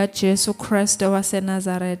 egameni lika Jesu Kristu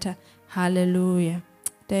waseNazaretha. Hallelujah.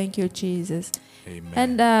 Thank you, Jesus.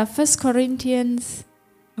 Amen. And 1 Corinthians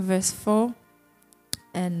verse 4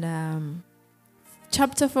 and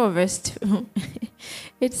chapter 4 verse 2.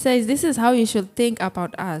 It says, "This is how you should think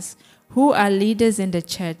about us, who are leaders in the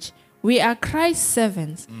church. We are Christ's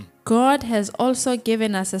servants. God has also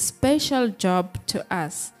given us a special job to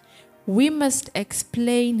us. We must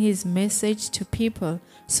explain his message to people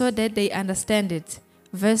so that they understand it."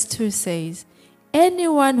 Verse 2 says,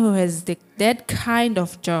 "Anyone who has that kind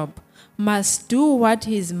of job must do what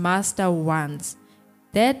his master wants.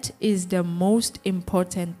 That is the most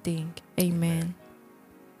important thing." Amen.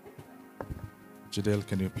 Jadel,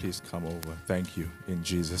 can you please come over? Thank you. In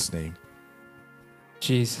Jesus' name.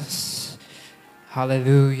 Jesus.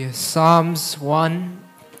 Hallelujah. Psalms 1,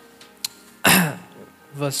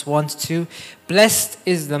 verse 1 to 2. "Blessed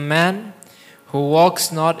is the man who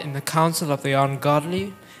walks not in the counsel of the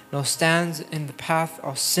ungodly, nor stands in the path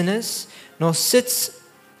of sinners, nor sits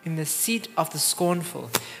in the seat of the scornful.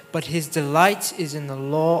 But his delight is in the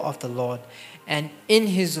law of the Lord, and in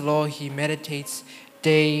his law he meditates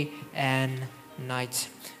day and night."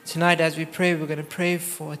 Tonight, as we pray, we're going to pray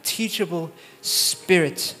for a teachable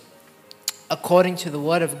spirit according to the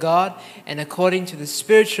word of God and according to the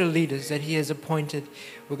spiritual leaders that he has appointed.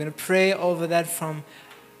 We're going to pray over that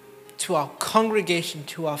to our congregation,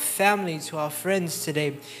 to our families, to our friends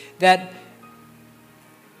today, that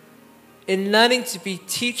in learning to be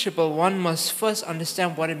teachable, one must first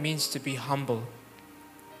understand what it means to be humble.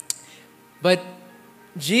 But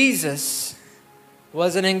Jesus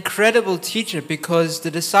was an incredible teacher because the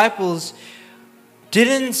disciples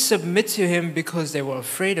didn't submit to him because they were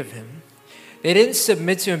afraid of him. They didn't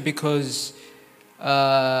submit to him because,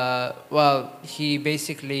 he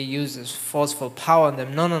basically uses forceful power on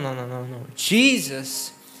them. No.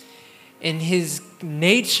 Jesus, in his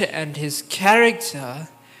nature and his character,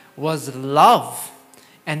 was love.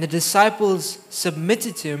 And the disciples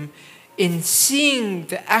submitted to him in seeing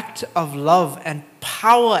the act of love and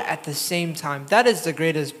power at the same time. That is the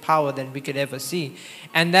greatest power that we could ever see.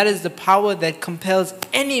 And that is the power that compels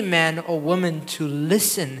any man or woman to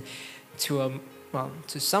listen to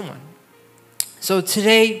someone. So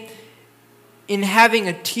today, in having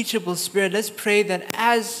a teachable spirit, let's pray that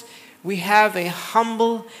as we have a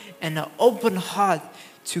humble and an open heart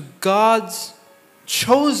to God's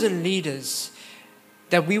chosen leaders,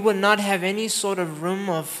 that we will not have any sort of room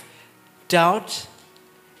of doubt,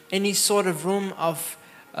 any sort of room of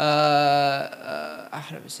how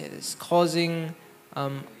do we say this? Causing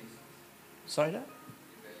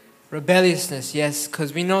rebelliousness. Yes,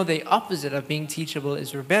 because we know the opposite of being teachable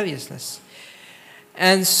is rebelliousness.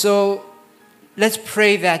 And so let's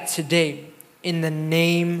pray that today in the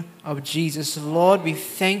name of Jesus. Lord, we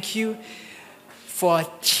thank you for a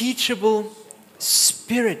teachable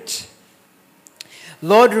spirit.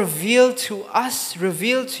 Lord, reveal to us,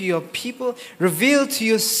 reveal to your people, reveal to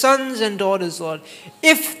your sons and daughters, Lord,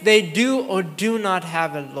 if they do or do not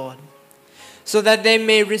have it, Lord, so that they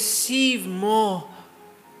may receive more.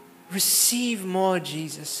 Receive more,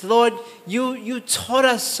 Jesus. Lord, you taught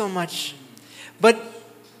us so much, but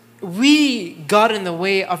we got in the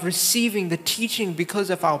way of receiving the teaching because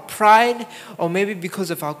of our pride, or maybe because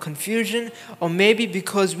of our confusion, or maybe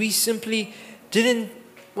because we simply didn't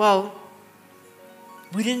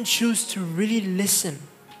choose to really listen.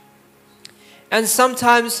 And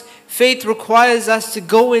sometimes faith requires us to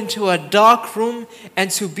go into a dark room and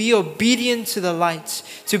to be obedient to the light,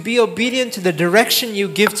 to be obedient to the direction you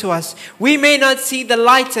give to us. We may not see the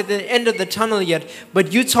light at the end of the tunnel yet,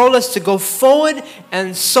 but you told us to go forward,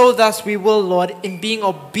 and so thus we will, Lord, in being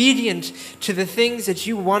obedient to the things that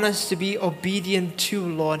you want us to be obedient to,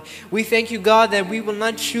 Lord. We thank you, God, that we will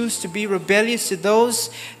not choose to be rebellious to those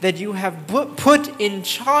that you have put in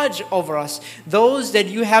charge over us, those that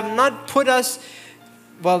you have not put us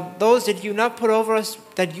those that you not put over us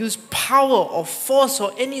that use power or force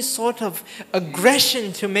or any sort of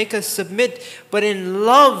aggression to make us submit, but in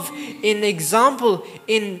love, in example,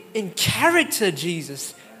 in character,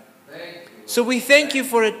 Jesus. So we thank you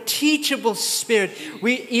for a teachable spirit.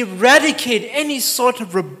 We eradicate any sort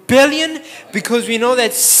of rebellion, because we know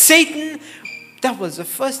that Satan, that was the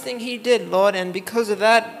first thing he did, Lord, and because of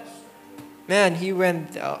that, man, he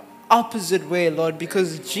went the opposite way, Lord,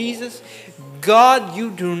 because Jesus, God,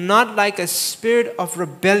 you do not like a spirit of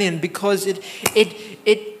rebellion, because it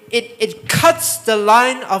cuts the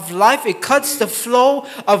line of life, it cuts the flow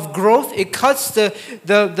of growth, it cuts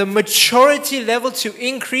the maturity level to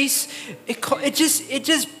increase. It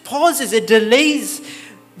just pauses, it delays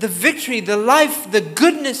the victory, the life, the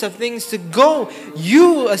goodness of things to go.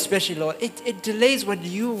 You especially, Lord, it delays what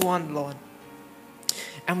you want, Lord.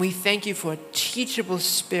 And we thank you for a teachable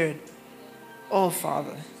spirit. Oh,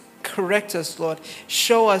 Father, correct us, Lord.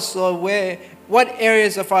 Show us, Lord, what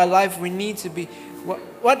areas of our life we need to be,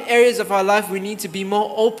 what areas of our life we need to be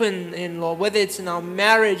more open in, Lord. Whether it's in our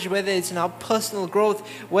marriage, whether it's in our personal growth,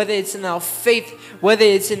 whether it's in our faith, whether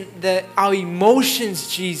it's in our emotions,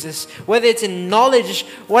 Jesus, whether it's in knowledge,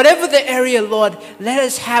 whatever the area, Lord, let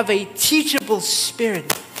us have a teachable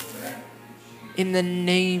spirit in the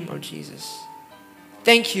name of Jesus.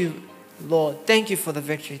 Thank you, Lord. Thank you for the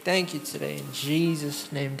victory. Thank you today in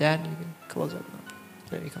Jesus' name. Dad, you can close up now.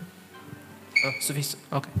 There you come. Oh, Sophie.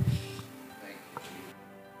 Okay.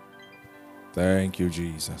 Thank you,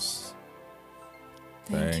 Jesus.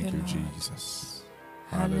 Thank you, Lord. Jesus.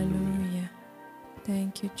 Hallelujah.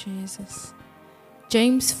 Thank you, Jesus.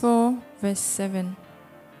 James 4, verse 7.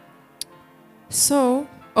 So,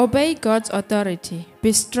 obey God's authority.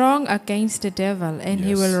 Be strong against the devil, and he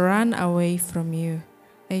Yes. will run away from you.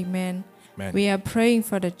 Amen. Amen. We are praying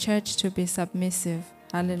for the church to be submissive.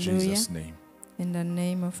 In Hallelujah. Jesus' name. In the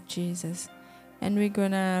name of Jesus. And we're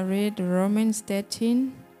going to read Romans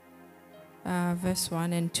 13, verse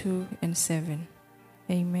 1 and 2 and 7.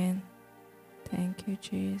 Amen. Thank you,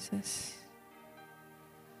 Jesus.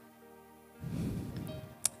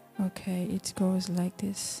 Okay, it goes like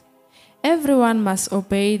this. Everyone must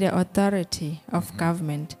obey the authority of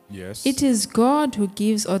government. Yes. It is God who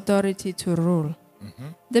gives authority to rule. Mm-hmm.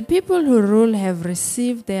 The people who rule have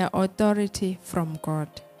received their authority from God.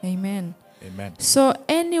 Amen. Amen. So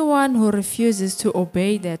anyone who refuses to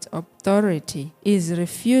obey that authority is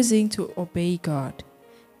refusing to obey God.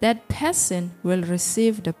 That person will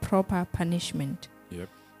receive the proper punishment. Yep.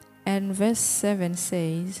 And verse 7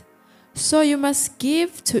 says, so you must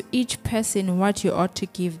give to each person what you ought to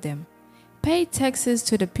give them. Pay taxes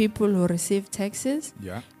to the people who receive taxes.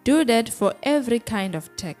 Yeah. Do that for every kind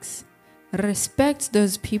of tax. Respect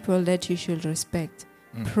those people that you should respect.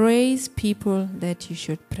 Praise people that you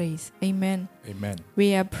should praise. Amen. Amen.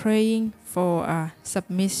 We are praying for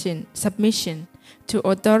submission to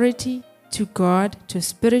authority, to God, to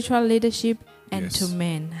spiritual leadership, and Yes. to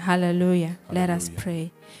men. Hallelujah. Let us Hallelujah.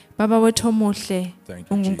 pray. Baba wethu omuhle, Thank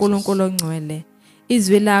you, ungunkulunkulu ongcwele.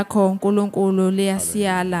 Izwi lakho uNkulunkulu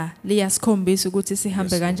liyasiyala, liyasikhombisa ukuthi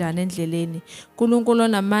sihambe Yes, Lord. kanjani endleleni. uNkulunkulu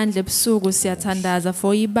onamandla ebusuku siyathandaza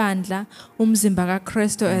for ibandla umzimba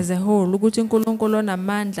kaKristu as a whole, ukuthi uNkulunkulu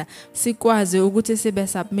onamandla sikwazi ukuthi sibe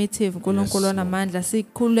submissive. uNkulunkulu Lord. onamandla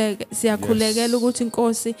siyakhulekela ukuthi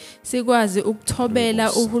inkosi sikwazi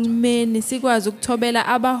ukuthobela uhulumeni, sikwazi ukuthobela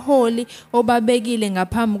abaholi obabekile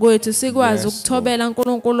ngaphambi kwethu, sikwazi Yes, ukuthobela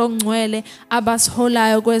uNkulunkulu ongcwele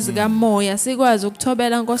abasiholayo kwezikamoya, sikwazi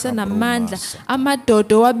ukuthobela Nkosi enamandla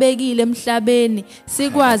amadoda owabekile emhlabeni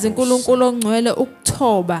sikwazi uNkulunkulu ongcwele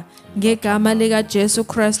ukuthoba ngegama lika Jesu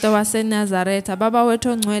Kristu waseNazaretha. Baba wethu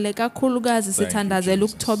ongcwele kakhulukazi sithandazela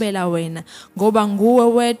ukuthobela wena ngoba nguwe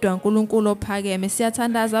wedwa uNkulunkulu ophakeme.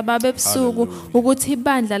 Siyathandaza baba ebusuku ukuthi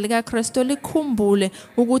ibandla lika Kristu likhumbule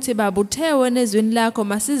ukuthi babuthewe nezwini lakho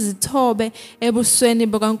masizithobe ebusweni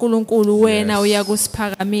bukaNkulunkulu wena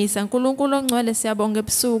uyakusiphakamisa. uNkulunkulu ongcwele siyabonga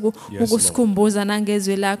ebusuku ukusikhumbuza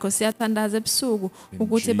nangezwi lakho. Siyathandaza ebusuku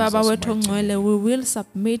ukuthi baba wethu ongcwele we will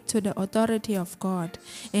submit to the authority of God.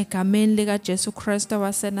 Egameni lika Jesu Kristu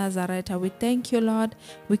waseNazaretha. We thank you Lord.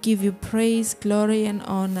 We give you praise, glory and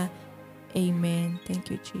honor. Amen. Thank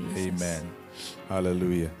you Jesus. Amen.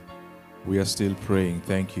 Hallelujah. We are still praying.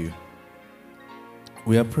 Thank you.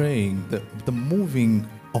 We are praying the moving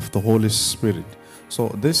of the Holy Spirit. So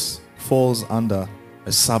this falls under a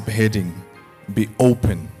subheading, be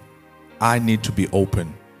open. I need to be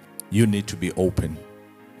open. You need to be open.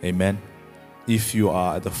 Amen. If you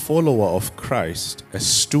are the follower of Christ, a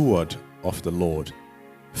steward of the Lord,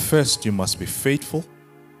 first you must be faithful,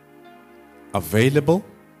 available,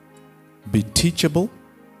 be teachable,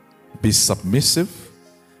 be submissive,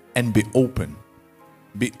 and be open.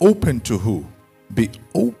 Be open to who? Be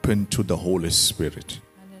open to the Holy Spirit.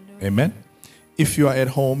 Hallelujah. Amen. If you are at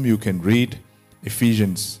home, you can read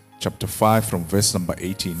Ephesians chapter 5 from verse number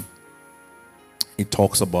 18. It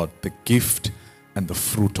talks about the gift and the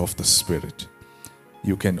fruit of the Spirit.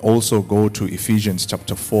 You can also go to Ephesians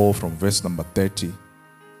chapter 4 from verse number 30.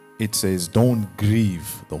 It says, don't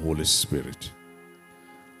grieve the Holy Spirit.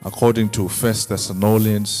 According to 1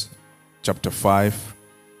 Thessalonians chapter 5,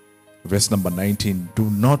 verse number 19, do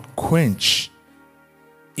not quench.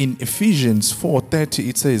 In Ephesians 4:30,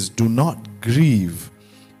 it says, do not grieve.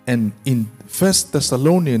 And in 1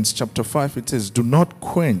 Thessalonians chapter 5, it says, do not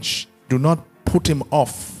quench. Do not put him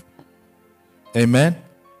off. Amen.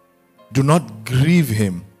 Do not grieve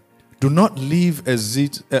him. Do not live as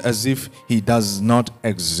if he does not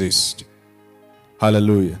exist.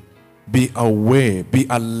 Hallelujah. Be aware, be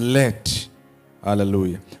alert.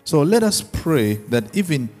 Hallelujah. So let us pray that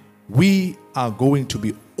even we are going to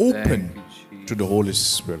be open to the Holy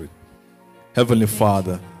Spirit. Heavenly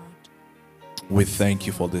Father, we thank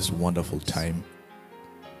you for this wonderful time.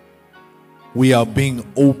 We are being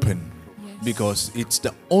open because it's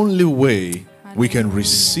the only way we can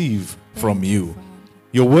receive from you.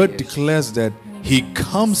 Your word declares that he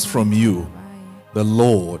comes from you, the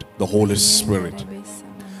Lord, the Holy Spirit.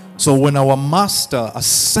 So when our Master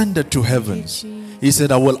ascended to heavens, he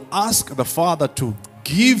said, I will ask the Father to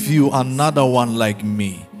give you another one like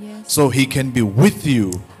me, so he can be with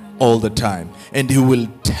you all the time. And he will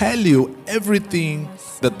tell you everything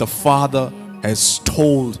that the Father has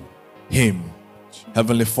told him.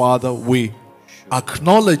 Heavenly Father, we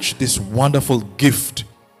acknowledge this wonderful gift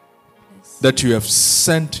that you have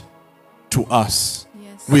sent to us.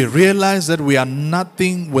 We realize that we are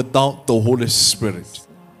nothing without the Holy Spirit.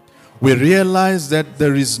 We realize that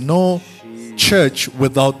there is no church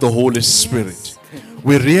without the Holy Spirit.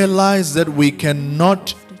 We realize that we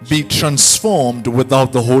cannot be transformed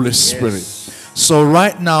without the Holy Spirit. So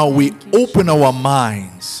right now we open our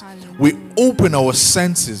minds, we open our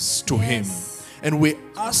senses to him, and we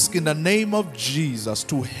ask in the name of Jesus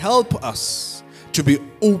to help us to be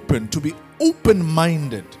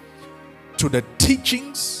open-minded to the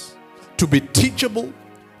teachings, to be teachable,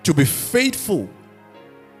 to be faithful,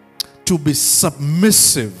 to be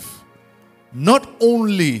submissive, not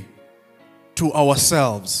only to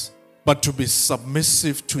ourselves, but to be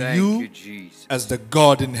submissive to you as the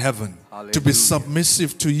God in heaven. Hallelujah. To be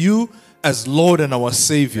submissive to you as Lord and our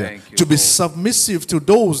Savior. To be submissive to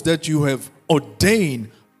those that you have ordained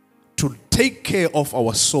to take care of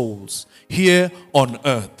our souls here on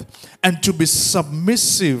earth. And to be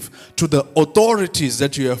submissive to the authorities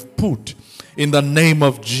that you have put in the name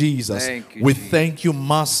of Jesus. We thank you,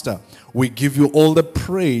 Master. We give you all the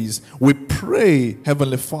praise. We pray,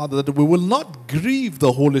 Heavenly Father, that we will not grieve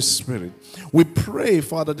the Holy Spirit. We pray,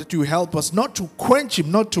 Father, that you help us not to quench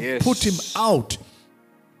him, not to put him out.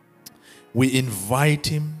 We invite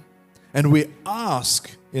him and we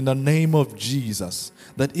ask in the name of Jesus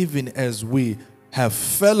that even as we have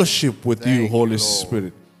fellowship with you, Holy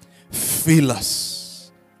Spirit, fill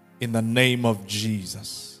us in the name of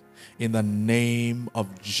Jesus. In the name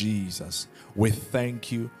of Jesus. We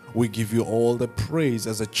thank you. We give you all the praise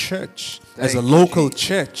as a church, as a local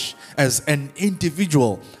church, as an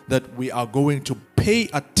individual, that we are going to pay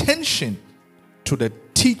attention to the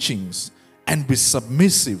teachings and be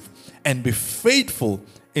submissive and be faithful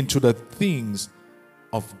into the things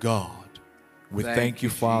of God. We Thank thank you,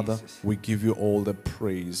 you, Father. Jesus. We give you all the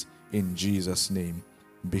praise in Jesus' name.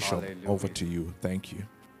 Bishop, Hallelujah. over to you. Thank you.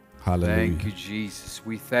 Hallelujah. Thank you, Jesus.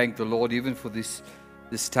 We thank the Lord even for this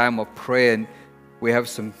time of prayer. And we have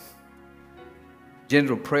some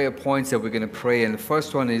general prayer points that we're going to pray. And the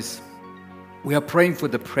first one is we are praying for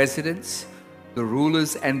the presidents, the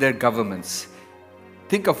rulers, and their governments.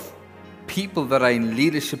 Think of people that are in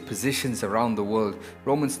leadership positions around the world.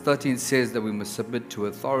 Romans 13 says that we must submit to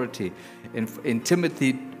authority. In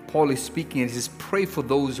Timothy, Paul is speaking and he says, pray for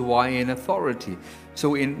those who are in authority.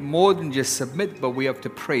 So in more than just submit, but we have to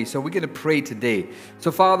pray. So we're going to pray today.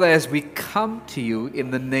 So Father, as we come to you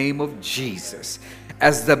in the name of Jesus,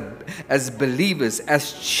 as believers,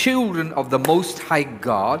 as children of the Most High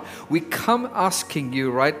God, we come asking you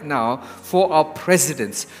right now for our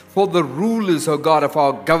presidents, for the rulers, oh God, of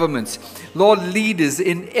our governments, Lord, leaders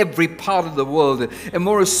in every part of the world, and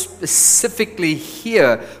more specifically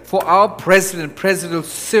here for our President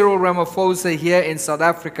Cyril Ramaphosa here in South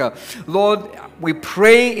Africa. Lord, we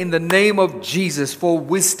pray in the name of Jesus for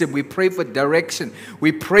wisdom. We pray for direction.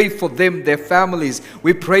 We pray for them, their families.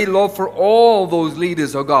 We pray, Lord, for all those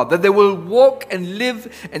leaders, oh God, that they will walk and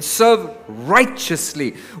live and serve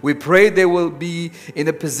righteously. We pray they will be in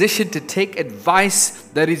a position to take advice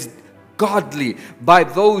that is godly by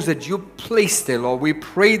those that you place there, Lord. We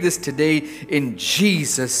pray this today in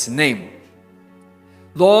Jesus' name.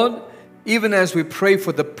 Lord, even as we pray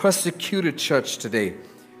for the persecuted church today,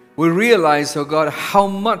 we realize, oh God, how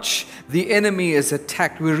much the enemy is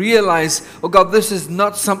attacked. We realize, oh God, this is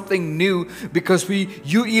not something new because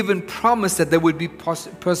you even promised that there would be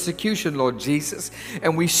persecution, Lord Jesus.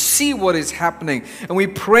 And we see what is happening. And we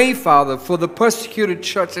pray, Father, for the persecuted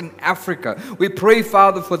church in Africa. We pray,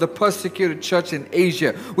 Father, for the persecuted church in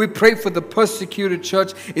Asia. We pray for the persecuted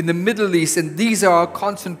church in the Middle East. And these are our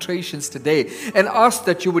concentrations today. And ask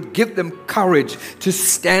that you would give them courage to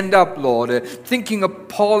stand up, Lord. Thinking of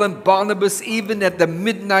Paul and Barnabas, even at the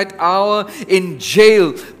midnight hour in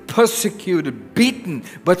jail, persecuted, beaten,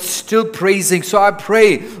 but still praising. So I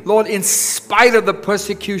pray, Lord, in spite of the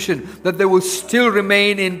persecution, that they will still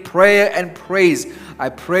remain in prayer and praise. I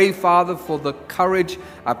pray, Father, for the courage.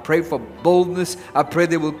 I pray for boldness. I pray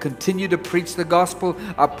they will continue to preach the gospel.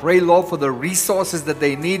 I pray, Lord, for the resources that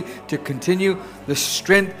they need to continue, the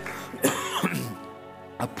strength.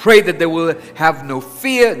 I pray that they will have no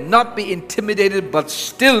fear, not be intimidated, but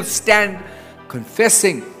still stand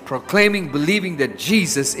confessing, proclaiming, believing that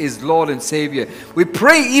Jesus is Lord and Savior. We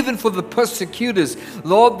pray even for the persecutors,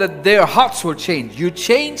 Lord, that their hearts will change. You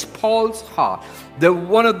changed Paul's heart.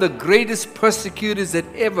 One of the greatest persecutors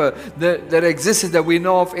that existed that we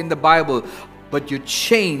know of in the Bible. But you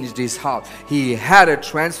changed his heart. He had a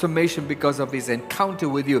transformation because of his encounter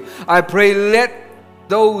with you. I pray, let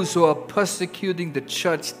those who are persecuting the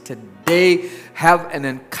church today have an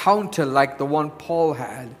encounter like the one Paul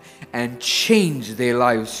had and change their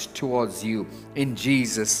lives towards you in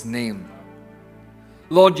Jesus' name.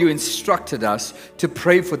 Lord, you instructed us to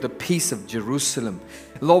pray for the peace of Jerusalem.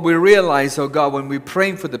 Lord, we realize, oh God, when we're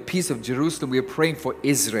praying for the peace of Jerusalem, we're praying for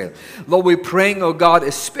Israel. Lord, we're praying, oh God,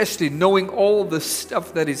 especially knowing all the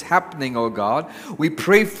stuff that is happening, oh God. We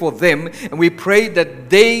pray for them, and we pray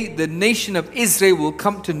that the nation of Israel, will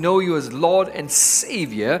come to know you as Lord and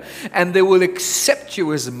Savior, and they will accept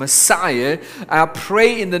you as Messiah. I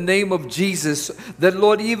pray in the name of Jesus that,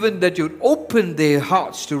 Lord, even that you'd open their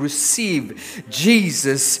hearts to receive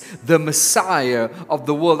Jesus, the Messiah of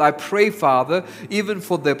the world. I pray, Father, even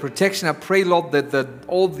for their protection. I pray, Lord, that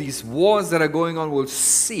all these wars that are going on will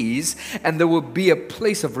cease and there will be a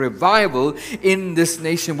place of revival in this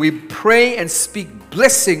nation. We pray and speak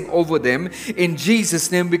blessing over them in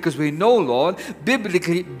Jesus' name, because we know, Lord,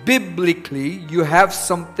 biblically you have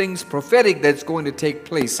some things prophetic that's going to take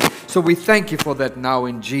place. So we thank you for that now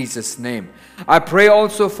in Jesus' name. I pray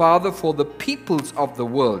also, Father, for the peoples of the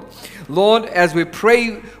world. Lord, as we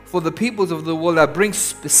pray for the peoples of the world, I bring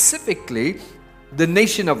specifically the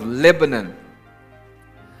nation of Lebanon.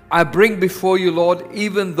 I bring before you, Lord,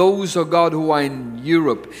 even those, oh God, who are in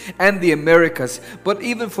Europe and the Americas, but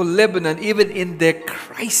even for Lebanon, even in their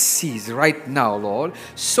crises right now, Lord,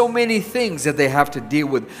 so many things that they have to deal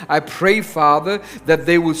with. I pray, Father, that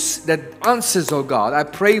that answers, oh God. I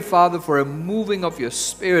pray, Father, for a moving of your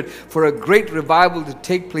Spirit, for a great revival to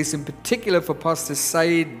take place, in particular for Pastor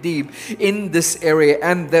Syed Deeb in this area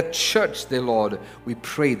and that church there, Lord. We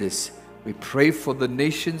pray this. We pray for the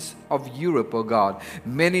nations of Europe, oh God.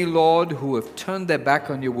 Many, Lord, who have turned their back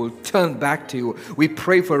on you will turn back to you. We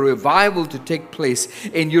pray for revival to take place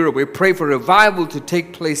in Europe. We pray for revival to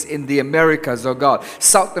take place in the Americas, oh God.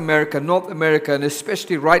 South America, North America, and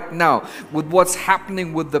especially right now with what's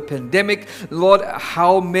happening with the pandemic. Lord,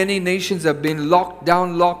 how many nations have been locked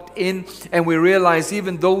down, locked in, and we realize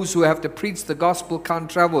even those who have to preach the gospel can't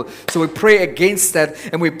travel. So we pray against that,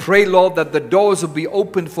 and we pray, Lord, that the doors will be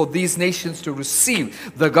opened for these nations to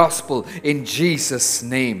receive the gospel in Jesus'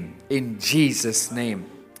 name. In Jesus' name.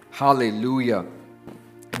 Hallelujah.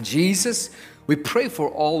 Jesus, we pray for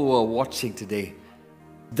all who are watching today,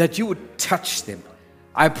 that you would touch them.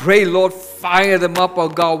 I pray, Lord, fire them up, oh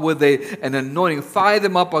God, with an anointing. Fire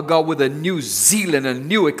them up, oh God, with a new zeal and a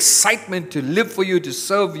new excitement to live for you, to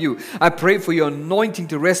serve you. I pray for your anointing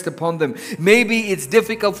to rest upon them. Maybe it's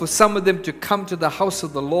difficult for some of them to come to the house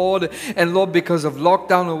of the Lord, and Lord, because of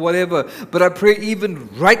lockdown or whatever. But I pray even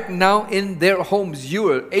right now in their homes,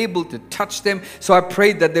 you are able to touch them. So I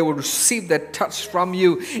pray that they will receive that touch from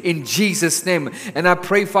you in Jesus' name. And I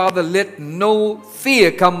pray, Father, let no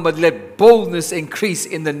fear come, but let boldness increase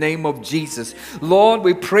in the name of Jesus. Lord,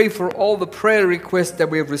 we pray for all the prayer requests that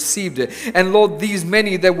we have received. And Lord, these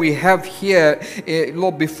many that we have here,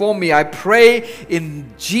 Lord, before me, I pray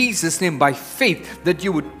in Jesus' name by faith that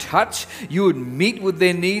you would touch, you would meet with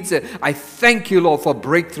their needs. I thank you, Lord, for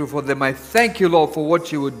breakthrough for them. I thank you, Lord, for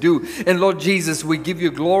what you would do. And Lord Jesus, we give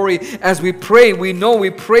you glory as we pray. We know we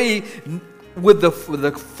pray with the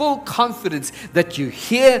full confidence that you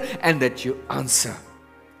hear and that you answer.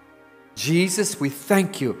 Jesus, we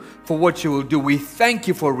thank you for what you will do. We thank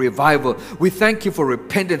you for revival. We thank you for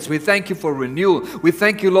repentance. We thank you for renewal. We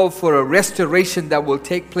thank you, Lord, for a restoration that will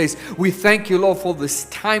take place. We thank you, Lord, for this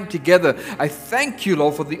time together. I thank you,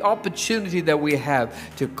 Lord, for the opportunity that we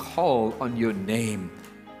have to call on your name.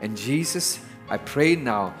 And Jesus, I pray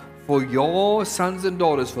now for your sons and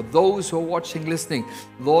daughters, for those who are watching, listening,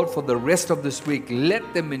 Lord, for the rest of this week,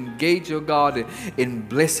 let them engage, your God, in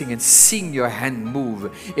blessing and seeing your hand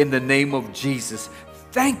move in the name of Jesus.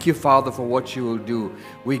 Thank you, Father, for what you will do.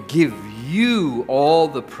 We give you all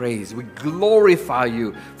the praise. We glorify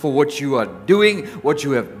you for what you are doing, what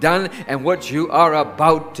you have done, and what you are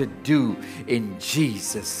about to do in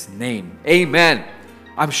Jesus' name. Amen.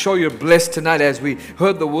 I'm sure you're blessed tonight as we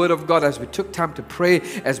heard the word of God, as we took time to pray,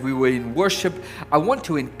 as we were in worship. I want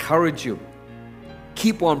to encourage you.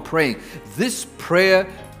 Keep on praying. This prayer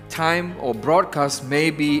time or broadcast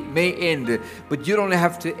may end, but you don't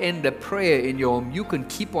have to end the prayer in your home. You can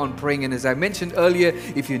keep on praying. And as I mentioned earlier,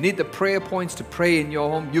 if you need the prayer points to pray in your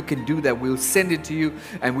home, you can do that. We'll send it to you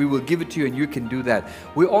and we will give it to you, and you can do that.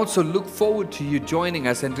 We also look forward to you joining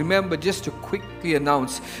us. And remember, just to quickly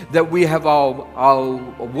announce that we have our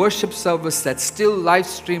worship service that's still live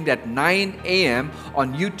streamed at 9 a.m.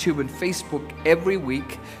 on YouTube and Facebook every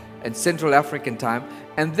week in Central African time.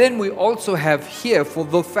 And then we also have here for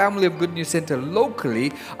the Family of Good News Center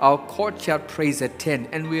locally, our courtyard praise at 10.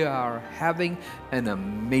 And we are having an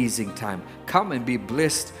amazing time. Come and be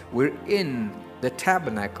blessed. We're in the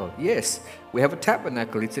tabernacle. Yes, we have a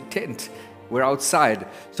tabernacle. It's a tent. We're outside.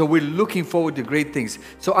 So we're looking forward to great things.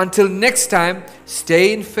 So until next time,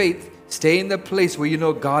 stay in faith. Stay in the place where you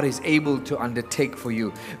know God is able to undertake for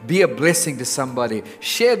you. Be a blessing to somebody.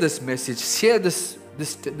 Share this message. Share this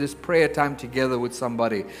prayer time together with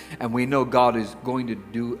somebody, and we know God is going to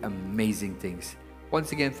do amazing things.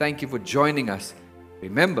 Once again, thank you for joining us.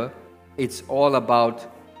 Remember, it's all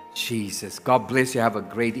about Jesus. God bless you. Have a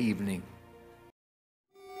great evening.